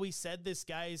 remember how we said this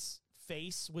guy's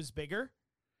face was bigger?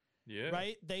 Yeah.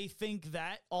 Right? They think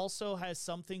that also has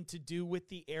something to do with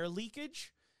the air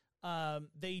leakage.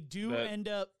 They do end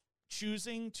up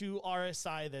choosing to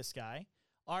RSI this guy.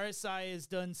 RSI is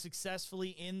done successfully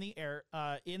in the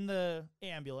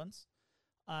ambulance.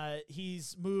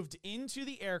 He's moved into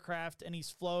the aircraft and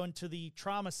he's flown to the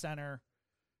trauma center.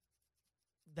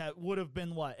 That would have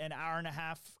been an hour and a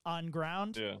half on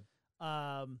ground.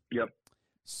 Yeah. Yep.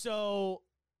 So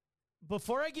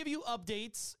before I give you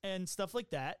updates and stuff like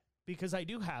that, because I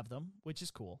do have them, which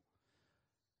is cool.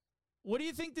 What do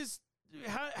you think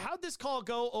how'd this call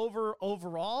go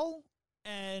overall?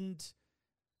 And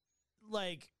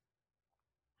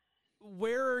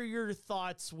where are your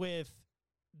thoughts with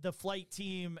the flight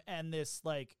team and this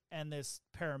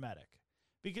paramedic?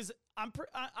 Because I'm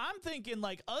thinking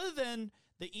other than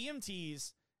the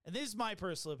EMTs, and this is my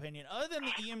personal opinion, other than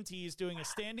the EMTs doing a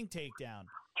standing takedown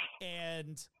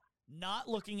and not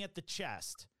looking at the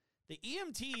chest, the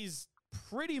EMTs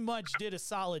pretty much did a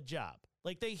solid job.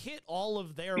 They hit all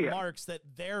of their marks that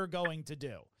they're going to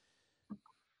do.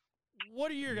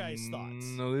 What are your guys' thoughts?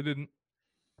 No, they didn't.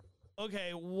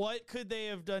 Okay, what could they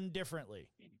have done differently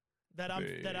that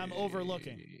I'm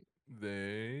overlooking?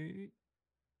 They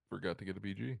forgot to get a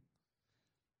BG.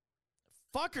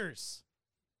 Fuckers.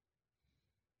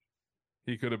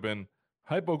 He could have been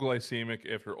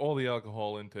hypoglycemic after all the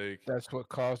alcohol intake, That's what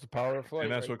caused the power of flight.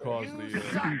 and that's right what there. caused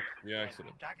the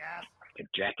accident.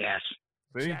 Jackass.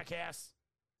 See? Jackass.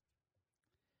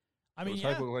 I It mean, was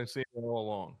yeah. hypoglycemia all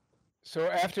along. So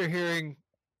after hearing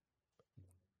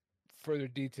further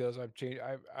details, I've changed.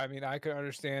 I mean, I can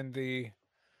understand the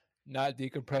not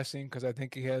decompressing because I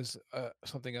think he has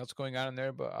something else going on in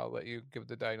there. But I'll let you give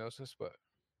the diagnosis. But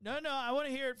No, I want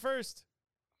to hear it first.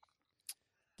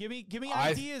 Give me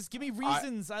ideas. Give me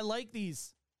reasons. I like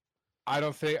these. I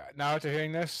don't think now after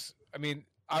hearing this, I mean,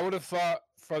 I would have thought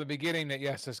from the beginning that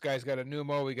yes, this guy's got a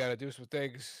pneumo. We got to do some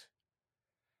things.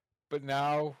 But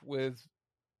now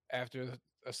after the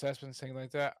assessments, things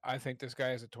like that, I think this guy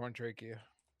has a torn trachea.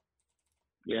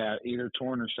 Yeah, either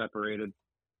torn or separated.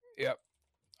 Yep.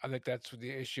 I think that's the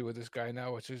issue with this guy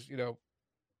now, which is,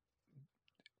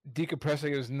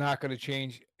 decompressing is not going to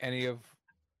change any of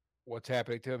what's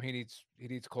happening to him. He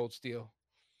needs cold steel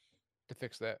to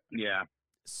fix that. Yeah.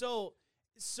 So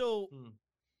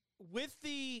with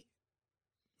the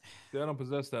I don't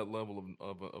possess that level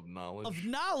of knowledge. of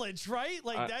knowledge, right?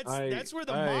 That's where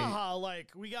the I- Maha,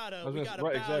 we gotta right, bow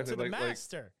exactly, to the like-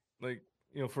 master.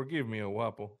 Forgive me,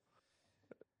 Wapo.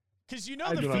 Because the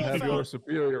I do not full have your felt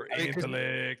superior I think 'cause-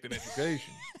 intellect and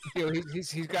education.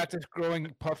 He's got this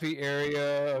growing puffy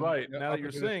area. Right, now up that you're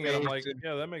into the saying it, I'm face like, and-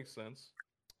 yeah, that makes sense.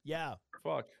 yeah.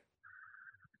 Fuck.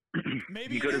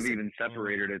 Maybe You it could have is. even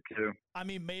separated it too. I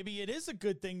mean, maybe it is a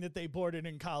good thing that they boarded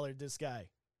and collared this guy.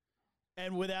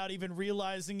 And without even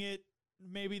realizing it,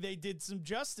 maybe they did some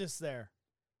justice there.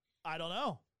 I don't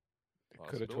know.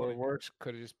 could have torn worse.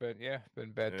 Could have just been been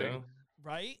a bad thing.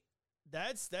 Right?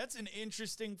 That's an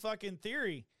interesting fucking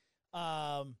theory.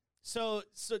 So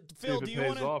Phil, do you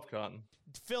want to off, Cotton?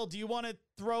 Phil, do you want to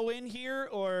throw in here,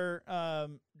 or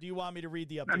do you want me to read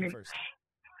the update first?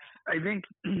 I think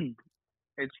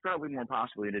it's probably more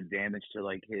possibly the damage to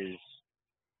his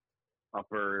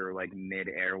upper mid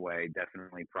airway.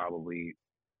 Definitely, probably.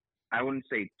 I wouldn't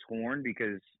say torn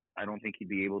because I don't think he'd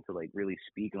be able to really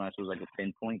speak unless it was a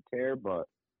pinpoint tear, but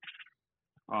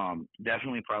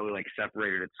definitely probably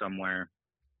separated it somewhere.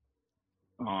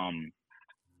 Or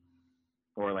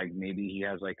maybe he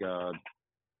has a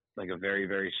very,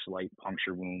 very slight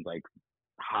puncture wound,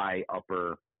 high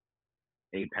upper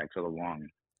apex of the lung.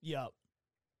 Yep.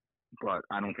 But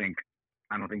I don't think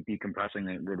decompressing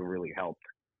it would have really helped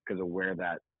because of where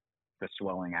the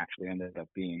swelling actually ended up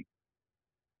being.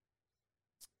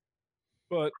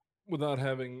 But without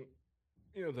having,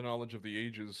 the knowledge of the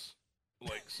ages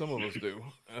like some of us do,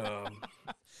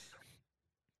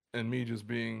 and me just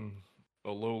being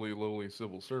a lowly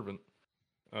civil servant,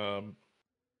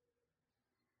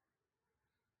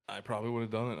 I probably would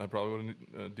have done it. I probably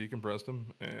would have decompressed him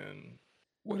and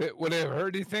Would it have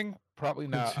hurt anything? Probably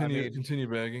not. continue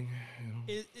bagging.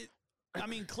 You know? I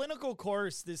mean, clinical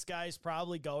course, this guy's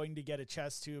probably going to get a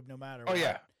chest tube no matter Oh what.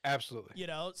 yeah, absolutely. You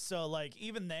know, so like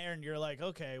even there, and you're like,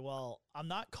 okay, well, I'm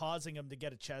not causing him to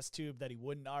get a chest tube that he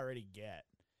wouldn't already get.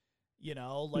 You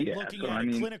know, like Yeah, looking so, at I it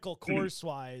mean- clinical course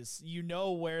wise, you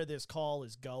know where this call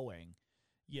is going.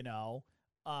 You know,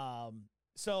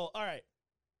 so all right,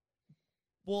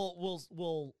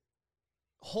 we'll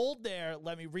hold there.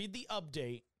 Let me read the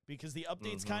update because the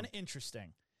update's kind of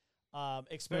interesting.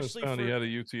 Especially found for, he had a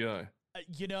UTI.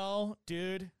 you know,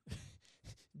 dude,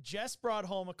 Jess brought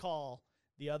home a call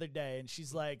the other day and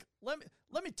she's like, let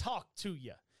me talk to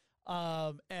you.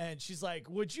 And she's like,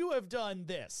 would you have done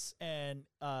this? And,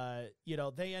 you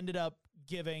know, they ended up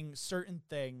giving certain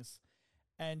things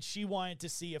and she wanted to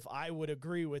see if I would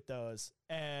agree with those.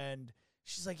 And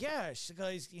she's like, yeah, she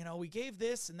goes, you know, we gave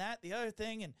this and that, the other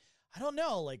thing. And I don't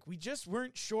know, like, we just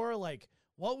weren't sure, like,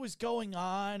 what was going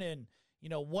on and, you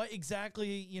know, what exactly,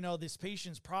 you know, this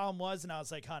patient's problem was. And I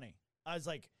was like, honey,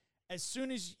 as soon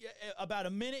as about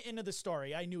a minute into the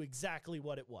story, I knew exactly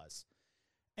what it was.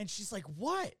 And she's like,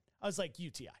 what? I was like,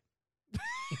 UTI.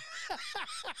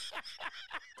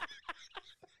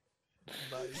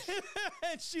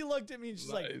 And she looked at me and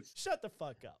she's like, Nice. shut the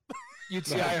fuck up.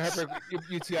 UTI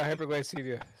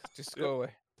hyperglycemia. Just go away.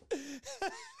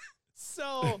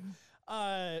 So,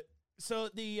 so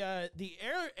the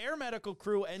air medical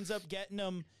crew ends up getting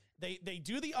them. They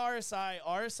do the RSI.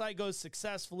 RSI goes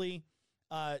successfully.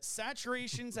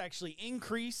 Saturations actually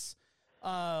increase.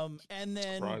 And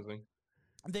then Surprising.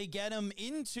 they get them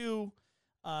into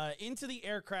the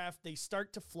aircraft. They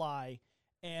start to fly,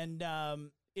 and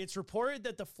it's reported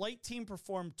that the flight team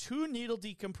performed 2 needle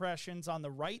decompressions on the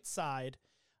right side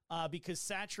because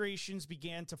saturations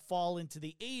began to fall into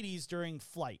the 80s during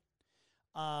flight.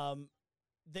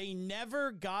 They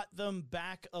never got them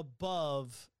back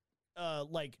above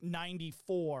like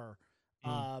 94.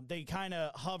 They kind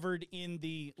of hovered in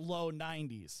the low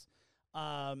 90s.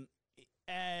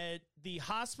 At the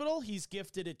hospital, he's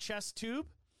gifted a chest tube.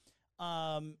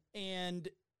 And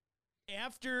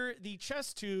after the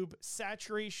chest tube,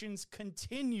 saturations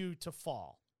continue to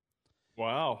fall.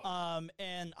 Wow.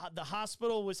 And the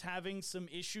hospital was having some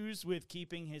issues with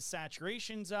keeping his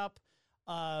saturations up.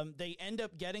 They end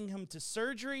up getting him to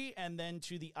surgery and then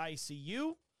to the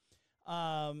ICU.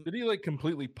 Did he like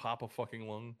completely pop a fucking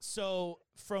lung? So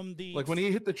from the Like when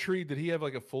he hit the tree, did he have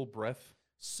like a full breath?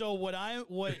 So what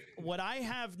I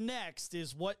have next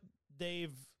is what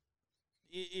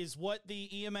the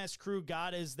EMS crew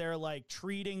got as their like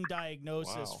treating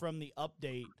diagnosis Wow. from the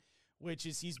update, which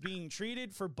is he's being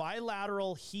treated for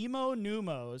bilateral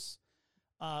hemopneumos,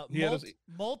 multiple He had a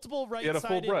full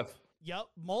right-sided breath. Yep,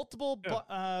 multiple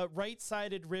Yeah.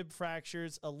 right-sided rib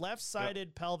fractures, a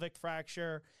left-sided pelvic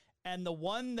fracture, and the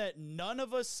one that none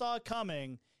of us saw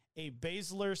coming, a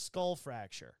basilar skull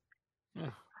fracture.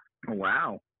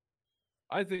 Wow.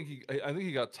 I think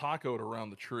he got tacoed around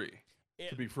the tree.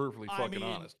 To be perfectly I fucking mean-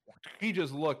 honest, he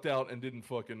just lucked out and didn't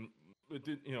fucking. It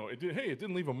did. You know. It did. Hey, it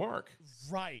didn't leave a mark.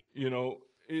 Right. You know.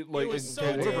 It It was so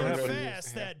whatever damn happened.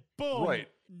 fast that boom, Right.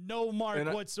 no mark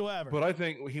And whatsoever. But I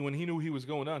think when he knew he was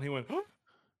going down, he went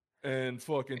and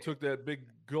fucking took that big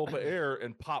gulp of air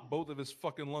and popped both of his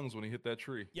fucking lungs when he hit that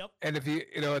tree. Yep. And if you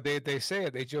know, they say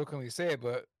it, they jokingly say it,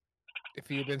 but if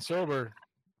he had been sober,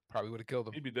 probably would have killed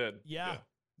him. He'd be dead. Yeah.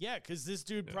 Yeah, because this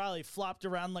dude Yeah. probably flopped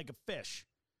around like a fish.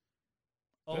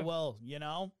 Oh Yeah. well, you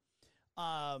know.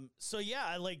 So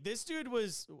yeah, like this dude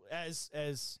was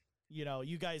as you know,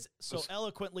 you guys so Just-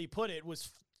 eloquently put it,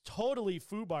 was totally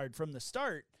foobarred from the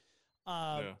start.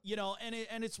 Yeah. You know, and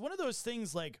it's one of those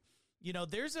things like, you know,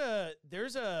 there's a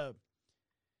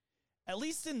at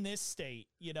least in this state,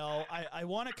 you know, I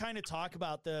want to kind of talk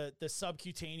about the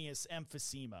subcutaneous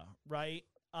emphysema, right?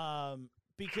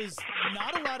 Because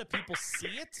not a lot of people see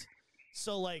it.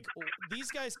 So like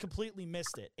these guys completely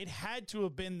missed it. It had to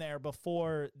have been there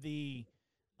before the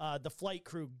flight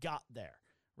crew got there,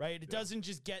 right? It doesn't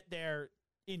just get there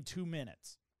in 2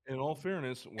 minutes. In all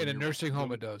fairness, when In a you're- nursing home,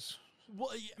 when- it does.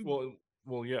 Well,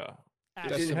 Well, yeah.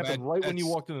 That's It the happened mag- right when you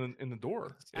that's- walked in the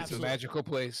door. It's Absolutely. a magical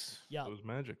place. yeah, It was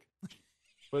magic.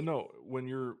 But no, when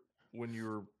you're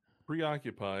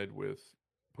preoccupied with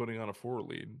putting on a 4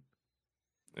 lead,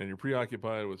 and you're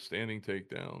preoccupied with standing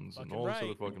takedowns Fucking and all this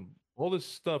other right. all this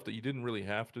stuff that you didn't really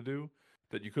have to do,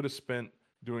 that you could have spent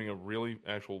doing a really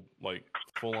actual like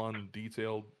full on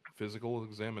detailed physical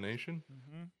examination.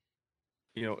 hmm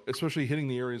You know, especially hitting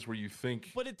the areas where you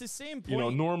think But at the same point, you know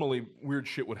normally weird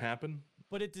shit would happen.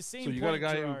 but at the same So you point,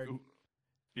 got a guy Gerard, who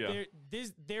Yeah.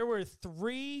 There were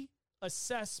 3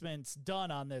 assessments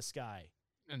done on this guy,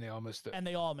 And they all missed it. and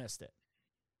they all missed it.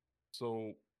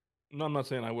 So, no, I'm not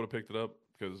saying I would have picked it up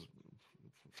because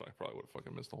I probably would have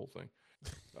fucking missed the whole thing.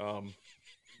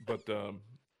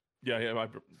 Yeah, I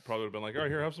probably would have been like, all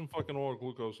right, here, have some fucking oral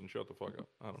glucose and shut the fuck up.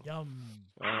 I don't know.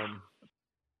 Yum.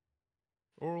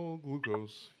 Oral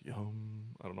glucose, yum.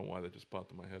 I don't know why that just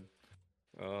popped in my head.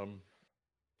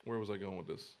 Where was I going with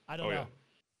this? I don't know. Yeah.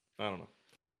 I don't know.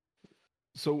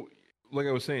 So, like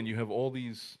I was saying, you have all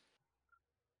this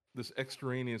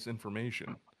extraneous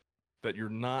information that you're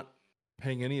not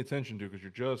paying any attention to because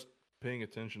you're just paying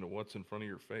attention to what's in front of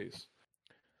your face.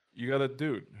 You got a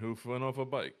dude who went off a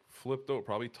bike, flipped over,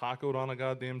 probably tacoed on a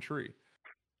goddamn tree.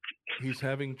 He's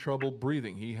having trouble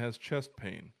breathing. He has chest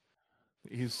pain.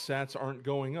 His sats aren't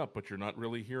going up, but you're not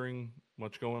really hearing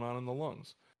much going on in the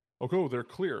lungs. Okay, they're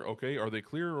clear. Okay, are they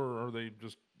clear or are they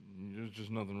just there's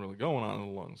just nothing really going on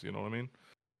in the lungs? You know what I mean?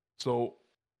 So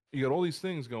you got all these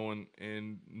things going,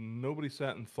 and nobody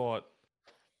sat and thought,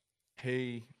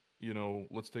 hey,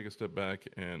 let's take a step back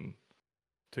and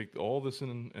take all this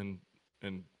in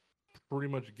and pretty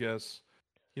much guess,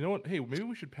 you know what? Hey, maybe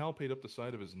we should palpate up the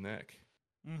side of his neck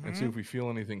and see if we feel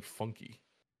anything funky,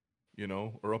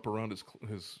 or up around his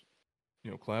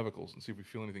clavicles and see if we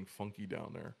feel anything funky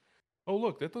down there. Oh,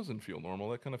 look, that doesn't feel normal.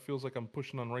 That kind of feels like I'm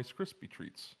pushing on Rice Krispie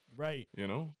treats. Right.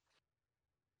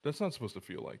 That's not supposed to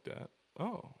feel like that.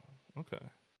 Oh, okay.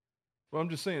 Well, I'm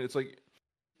just saying, it's like,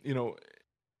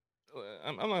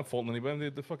 I'm not faulting anybody.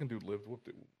 The fucking dude lived.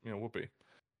 Whoopee.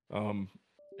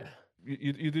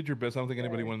 You did your best. I don't think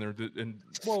anybody went in there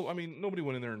nobody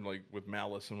went in there and like with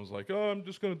malice and was like, oh, I'm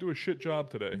just gonna do a shit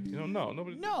job today. No,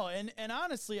 nobody. No, and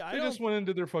honestly, they just went and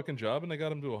did their fucking job and they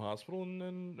got him to a hospital and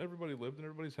then everybody lived and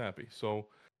everybody's happy. So,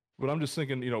 but I'm just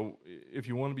thinking, if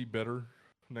you want to be better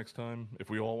next time, if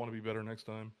we all want to be better next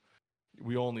time,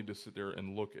 we all need to sit there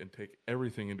and look and take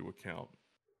everything into account.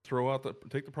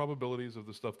 Take the probabilities of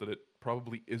the stuff that it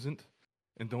probably isn't,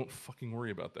 and don't fucking worry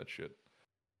about that shit.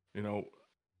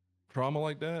 Trauma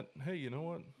like that, hey, you know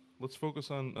what? Let's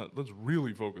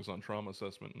really focus on trauma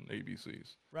assessment and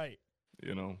ABCs. Right.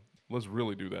 Let's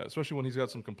really do that, especially when he's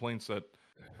got some complaints that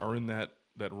are in that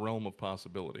realm of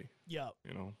possibility. Yeah.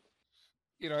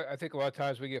 I think a lot of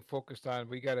times we get focused on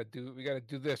we got to do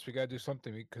this, we got to do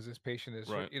something because this patient is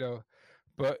right.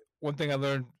 But one thing I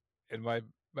learned in my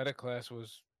medic class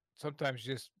was sometimes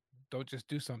don't just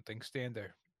do something, stand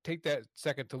there. Take that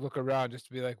second to look around just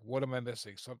to be like, what am I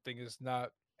missing? Something is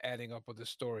not adding up with the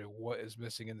story. What is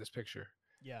missing in this picture?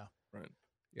 Yeah. Right.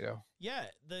 Yeah.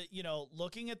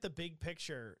 Looking at the big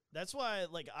picture, that's why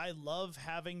I love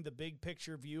having the big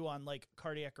picture view on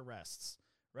cardiac arrests,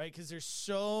 right? Because there's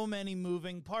so many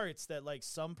moving parts that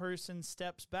some person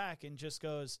steps back and just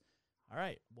goes, all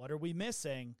right, what are we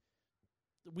missing?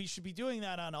 We should be doing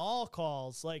that on all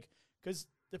calls. Because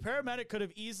the paramedic could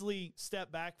have easily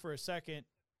stepped back for a second,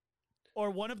 or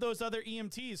one of those other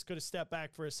EMTs could have stepped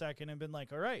back for a second and been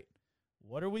like, all right,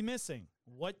 what are we missing?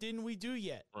 What didn't we do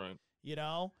yet? Right.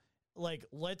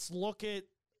 Let's look at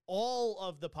all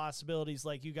of the possibilities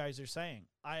like you guys are saying.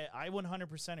 I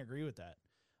 100% agree with that.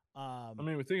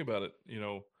 We think about it,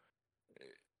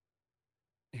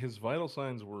 his vital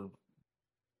signs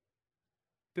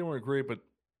they weren't great, but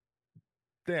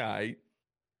they aight,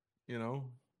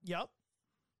 Yep.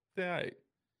 They aight.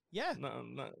 Yeah.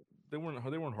 They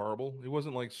weren't horrible. He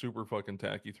wasn't super fucking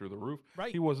tacky through the roof.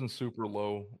 Right. He wasn't super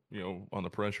low, on the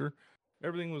pressure.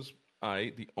 Everything was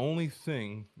aight. The only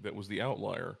thing that was the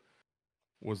outlier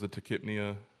was the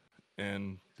tachypnea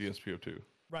and the SpO2.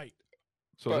 Right.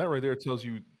 So that right there tells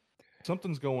you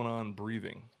something's going on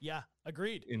breathing. Yeah,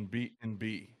 agreed. In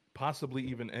B, possibly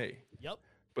even A. Yep.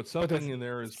 But something in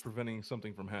there is preventing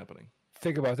something from happening.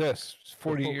 Think about this.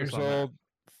 48 years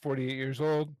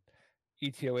old,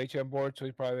 ETOH on board, so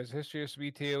he probably has a history of some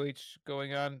ETOH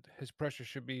going on. His pressure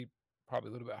should be probably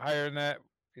a little bit higher than that.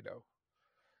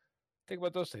 Think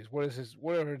about those things. What are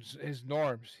his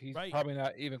norms? He's probably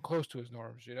not even close to his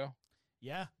norms, Yeah.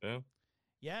 Yeah.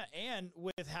 Yeah, and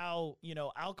with how,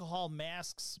 alcohol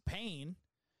masks pain,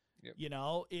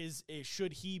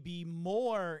 should he be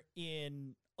more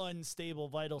in unstable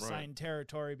vital sign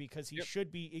territory because he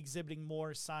should be exhibiting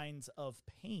more signs of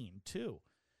pain too,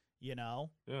 Yeah.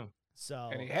 So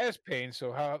and he has pain.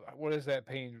 So what is that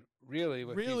pain really?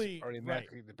 He's already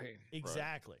masking the pain.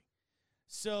 Exactly. Right.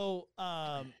 So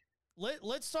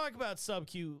let's talk about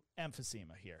sub-Q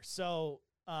emphysema here. So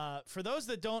for those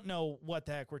that don't know what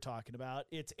the heck we're talking about,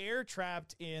 it's air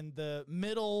trapped in the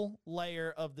middle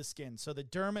layer of the skin, so the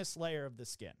dermis layer of the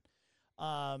skin.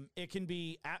 It can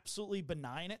be absolutely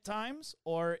benign at times,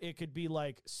 or it could be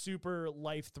like super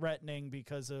life-threatening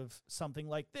because of something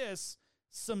like this,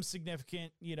 some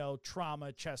significant,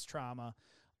 trauma, chest trauma.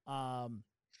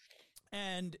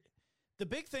 And the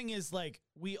big thing is, like,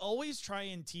 we always try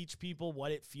and teach people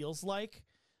what it feels like.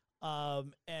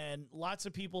 And lots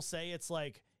of people say it's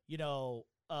like,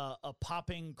 a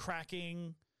popping,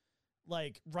 cracking,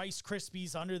 like Rice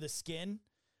Krispies under the skin.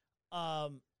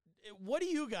 What do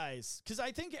you guys, because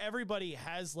I think everybody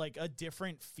has like a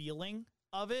different feeling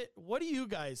of it. What do you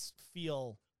guys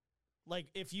feel like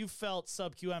if you felt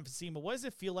sub-Q emphysema? What does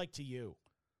it feel like to you?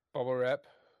 Bubble wrap.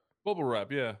 Bubble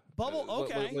wrap, yeah. Bubble,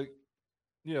 okay.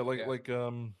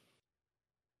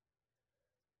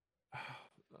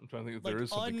 I'm trying to think if Like there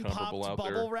is something comparable out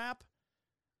bubble there. wrap?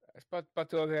 It's about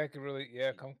the only thing I can really,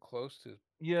 come close to.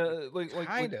 Yeah, like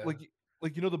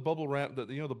the bubble wrap that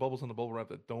the bubbles on the bubble wrap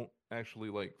that don't actually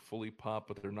like fully pop,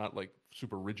 but they're not like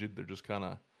super rigid. They're just kind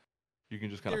of you can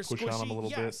just kind of push on them a little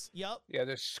bit. Yep. Yeah,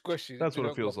 they're squishy. That's They what it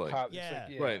don't feels go like. pop. Yeah.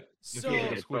 It's Right. So- it feels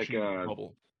like a It's like squishy a-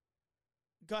 bubble.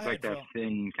 Go It's ahead, like that Phil.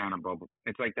 thin kind of bubble.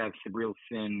 It's like that real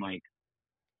thin, like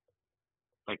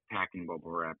packing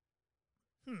bubble wrap.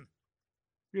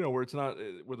 Where it's not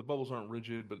where the bubbles aren't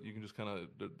rigid, but you can just kind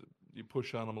of you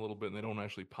push on them a little bit, and they don't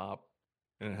actually pop,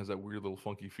 and it has that weird little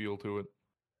funky feel to it.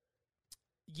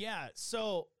 Yeah,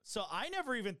 so I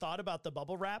never even thought about the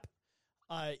bubble wrap.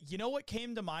 You know what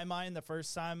came to my mind the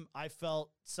first time I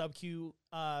felt sub-Q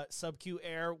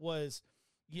air was,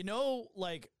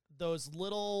 like those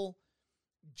little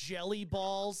jelly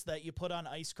balls that you put on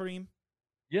ice cream?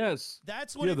 Yes.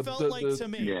 That's what it felt like to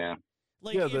me. Yeah.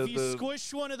 Like Yeah, if you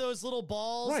squish one of those little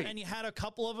balls Right. and you had a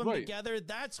couple of them Right. together,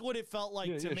 that's what it felt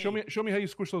like to me. Show me how you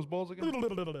squish those balls again.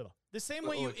 The same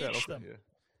way you Like that, itch okay, them.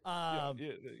 Yeah. There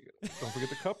you go. Don't forget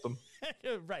to cup them.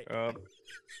 Right.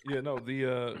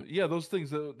 Those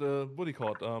things. The what do you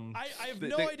call it? I have they-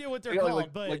 no they- idea what they're they got,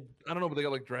 called, but like I don't know, but they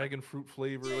got like dragon fruit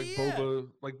flavor, Yeah,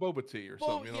 boba tea or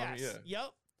something. You know what I mean?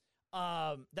 Yeah.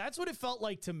 Yep. That's what it felt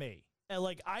like to me. And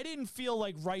like I didn't feel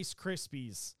like Rice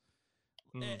Krispies.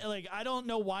 Like I don't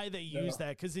know why they use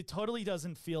that because it totally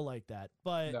doesn't feel like that.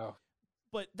 But No.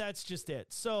 but that's just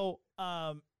it. So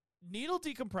needle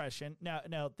decompression.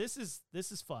 Now this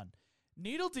is fun.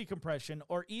 Needle decompression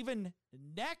or even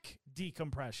neck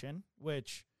decompression,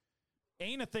 which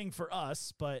ain't a thing for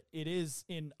us, but it is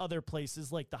in other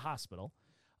places like the hospital,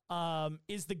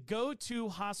 is the go-to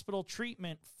hospital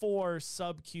treatment for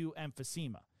sub-Q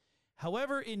emphysema.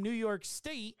 However, in New York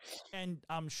State, and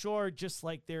I'm sure just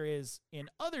like there is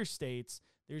in other states,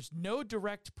 there's no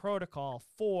direct protocol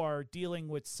for dealing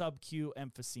with sub-Q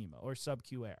emphysema or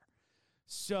sub-Q air.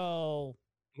 So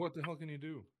What the hell can you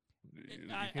do? You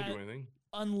can't do anything.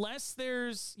 unless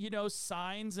there's,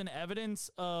 signs and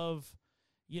evidence of,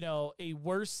 a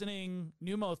worsening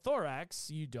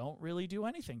pneumothorax, you don't really do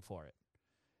anything for it,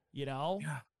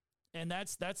 Yeah. And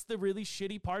that's the really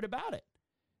shitty part about it,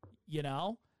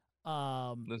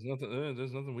 There's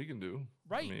nothing we can do.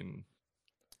 Right. I mean,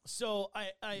 So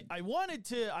I wanted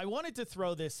to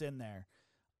throw this in there.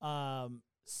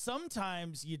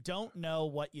 Sometimes you don't know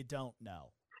what you don't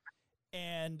know.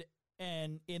 And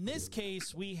in this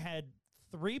case, we had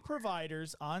 3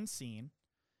 providers on scene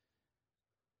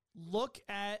look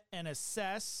at and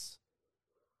assess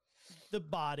the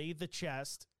body, the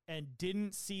chest, and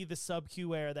didn't see the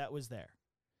sub-Q air that was there.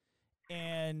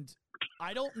 And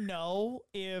I don't know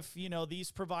if,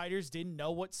 these providers didn't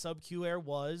know what sub-Q air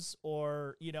was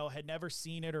or, had never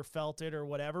seen it or felt it or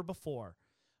whatever before.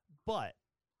 But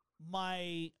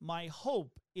my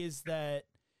hope is that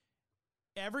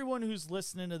everyone who's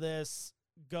listening to this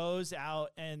goes out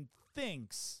and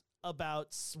thinks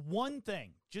about one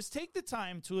thing. Just take the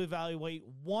time to evaluate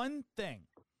one thing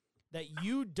that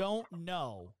you don't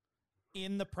know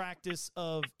in the practice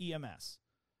of EMS.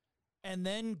 And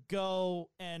then go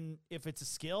and, if it's a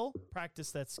skill,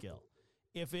 practice that skill.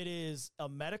 If it is a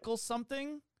medical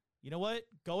something, you know what?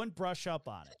 Go and brush up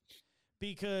on it.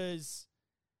 Because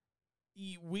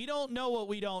we don't know what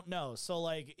we don't know. So,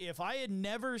 like, if I had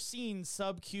never seen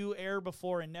sub-Q air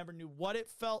before and never knew what it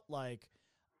felt like,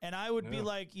 and I would be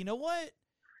like, you know what?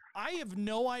 I have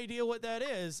no idea what that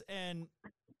is. And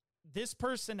this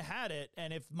person had it.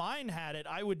 And if mine had it,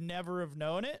 I would never have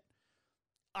known it.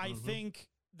 I think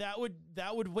that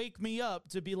would wake me up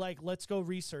to be like, let's go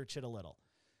research it a little.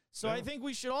 So I think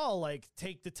we should all like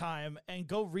take the time and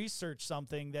go research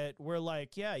something that we're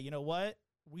like, yeah, you know what?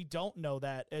 We don't know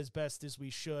that as best as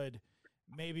we should.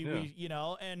 Maybe we,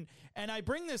 and I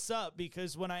bring this up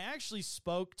because when I actually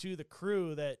spoke to the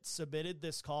crew that submitted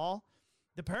this call,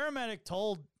 the paramedic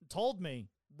told me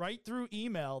right through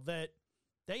email that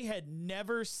They had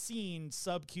never seen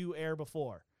sub-Q air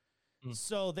before.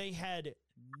 So they had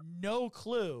no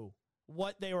clue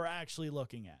what they were actually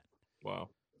looking at. Wow.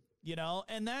 You know,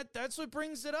 and that's what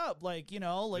brings it up. Like, you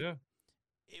know, like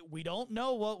we don't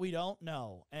know what we don't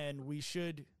know, and we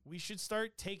should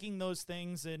start taking those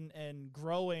things and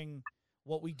growing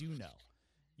what we do know,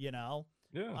 you know?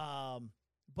 Yeah.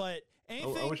 But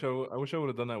anything I wish I would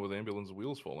have done that with ambulance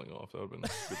wheels falling off. That would have been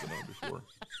good to know before.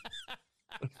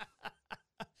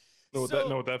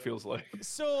 Know what that feels like.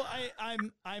 So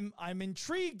I'm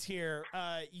intrigued here.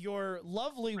 Your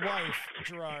lovely wife,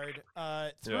 Gerard,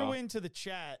 threw into the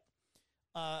chat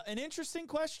an interesting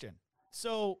question.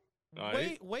 So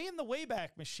way in the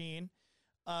Wayback Machine,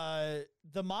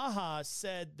 the Maha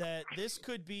said that this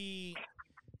could be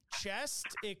chest,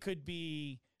 it could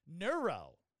be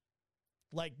neuro,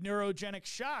 like neurogenic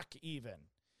shock even.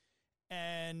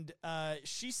 And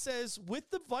she says, with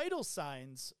the vital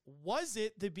signs, was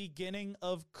it the beginning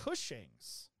of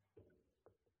Cushing's?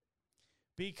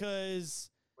 Because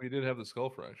he did have the skull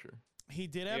fracture. He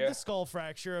did have the skull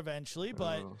fracture eventually,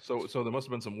 but so there must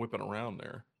have been some whipping around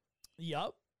there.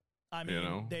 Yep. I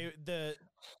mean, there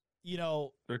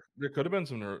could have been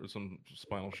some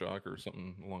spinal shock or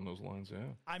something along those lines.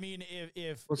 Yeah. I mean,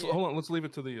 if hold on, let's leave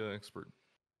it to the expert.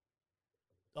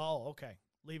 Oh, okay.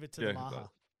 Leave it to the Maha.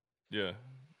 Yeah.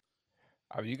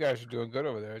 I mean, you guys are doing good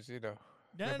over there, you know.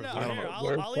 No.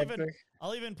 Here,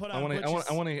 I'll even put on. I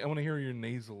want to hear your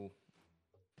nasal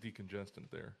decongestant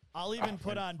there. I'll even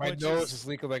put on. My nose is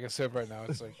leaking like a sieve right now.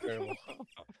 It's like terrible.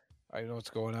 I know what's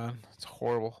going on. It's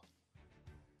horrible.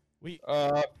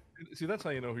 See, that's how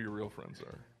you know who your real friends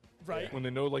are. Right. When they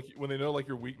know like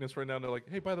your weakness right now, and they're like,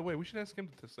 hey, by the way, we should ask him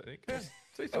to say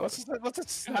something. Let's just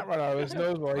snot right out of his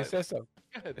nose while he says something.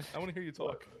 Go ahead. I want to hear you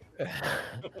talk.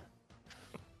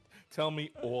 Tell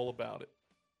me all about it.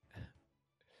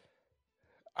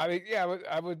 I mean,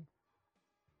 I would.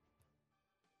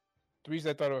 The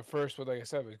reason I thought of it first was, like I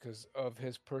said, because of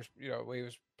his way he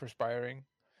was perspiring,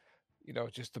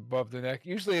 just above the neck.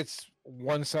 Usually it's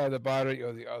one side of the body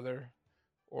or the other,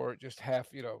 or just half,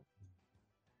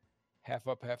 half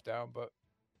up, half down. But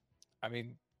I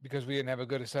mean, because we didn't have a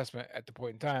good assessment at the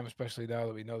point in time, especially now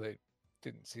that we know they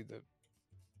didn't see the,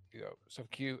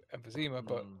 sub-Q emphysema,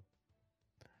 but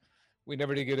we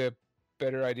never did get a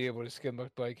better idea of what his skin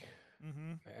looked like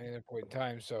at any point in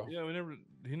time. So yeah,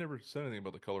 he never said anything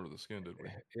about the color of the skin, did we?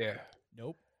 Yeah.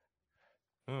 Nope.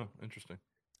 Oh, interesting.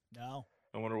 No.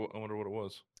 I wonder what it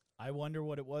was. I wonder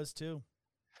what it was too.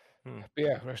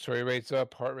 Yeah, respiratory rate's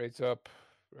up, heart rate's up,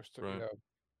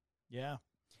 yeah,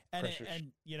 and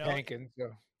tanking,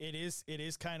 so. it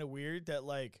is kind of weird that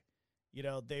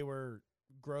they were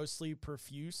grossly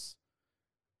profuse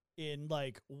in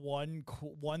like one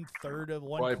third of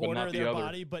one quarter of their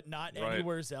body, but not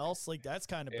anywhere else. Like that's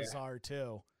kind of bizarre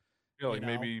too. Yeah, like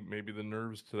maybe the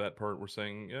nerves to that part were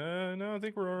saying, no, I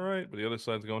think we're all right, but the other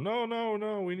side's going,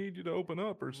 no, we need you to open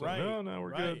up or something. No,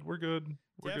 we're good. We're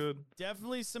good.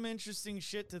 Definitely some interesting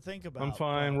shit to think about. I'm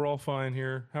fine. We're all fine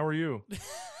here. How are you?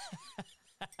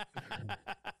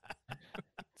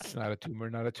 It's not a tumor.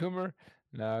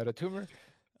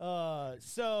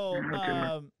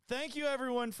 Thank you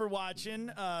everyone for watching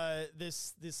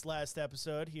this last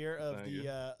episode here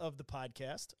of the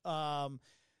podcast.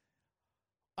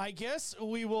 I guess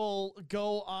we will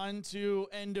go on to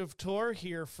end of tour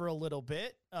here for a little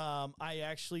bit. I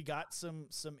actually got some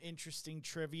interesting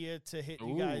trivia to hit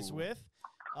you guys with.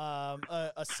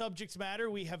 A subject matter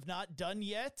we have not done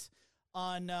yet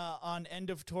on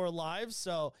end of tour live.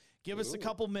 So give us a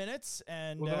couple minutes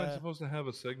and. Well, I'm supposed to have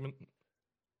a segment.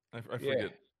 I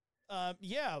forget.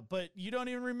 Yeah, but you don't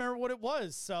even remember what it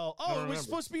was. So, it was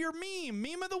supposed to be your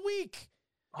meme of the week.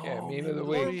 Yeah, meme of the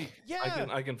week. Yeah,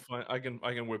 I can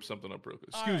whip something up real quick.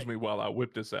 Excuse me while I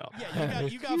whip this out. Yeah,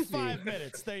 you got 5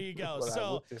 minutes. There you go.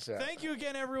 So, thank you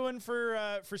again, everyone,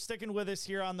 for sticking with us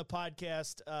here on the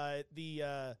podcast.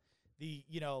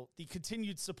 The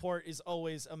continued support is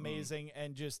always amazing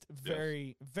and just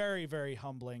very, very, very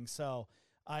humbling. So,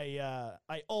 I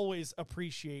always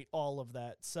appreciate all of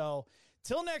that. So,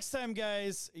 till next time,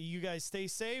 guys. You guys stay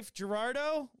safe.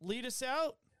 Gerardo, lead us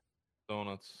out.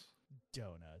 Donuts.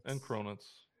 And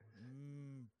cronuts.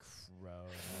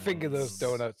 Cronuts. Finger those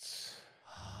donuts.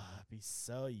 Be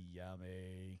so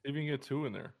yummy. If you can get 2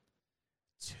 in there.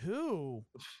 2?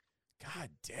 God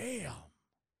damn.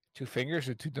 2 fingers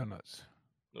or 2 donuts?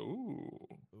 Ooh.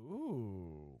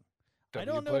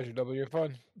 Double your pleasure, double your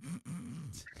fun.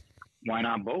 Why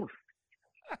not both?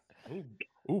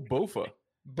 Ooh, bofa.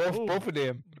 Both of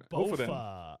them. Both of them.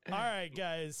 All right,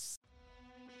 guys.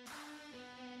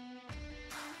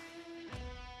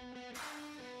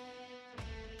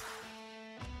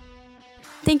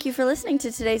 Thank you for listening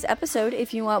to today's episode.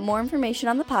 If you want more information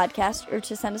on the podcast or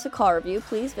to send us a call review,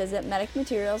 please visit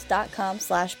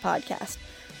medicmaterials.com/podcast.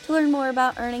 To learn more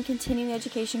about earning continuing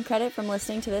education credit from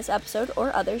listening to this episode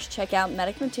or others, check out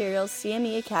Medic Materials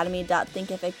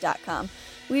CMEacademy.thinkific.com.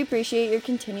 We appreciate your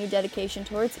continued dedication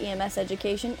towards EMS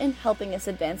education and helping us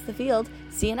advance the field.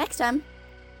 See you next time.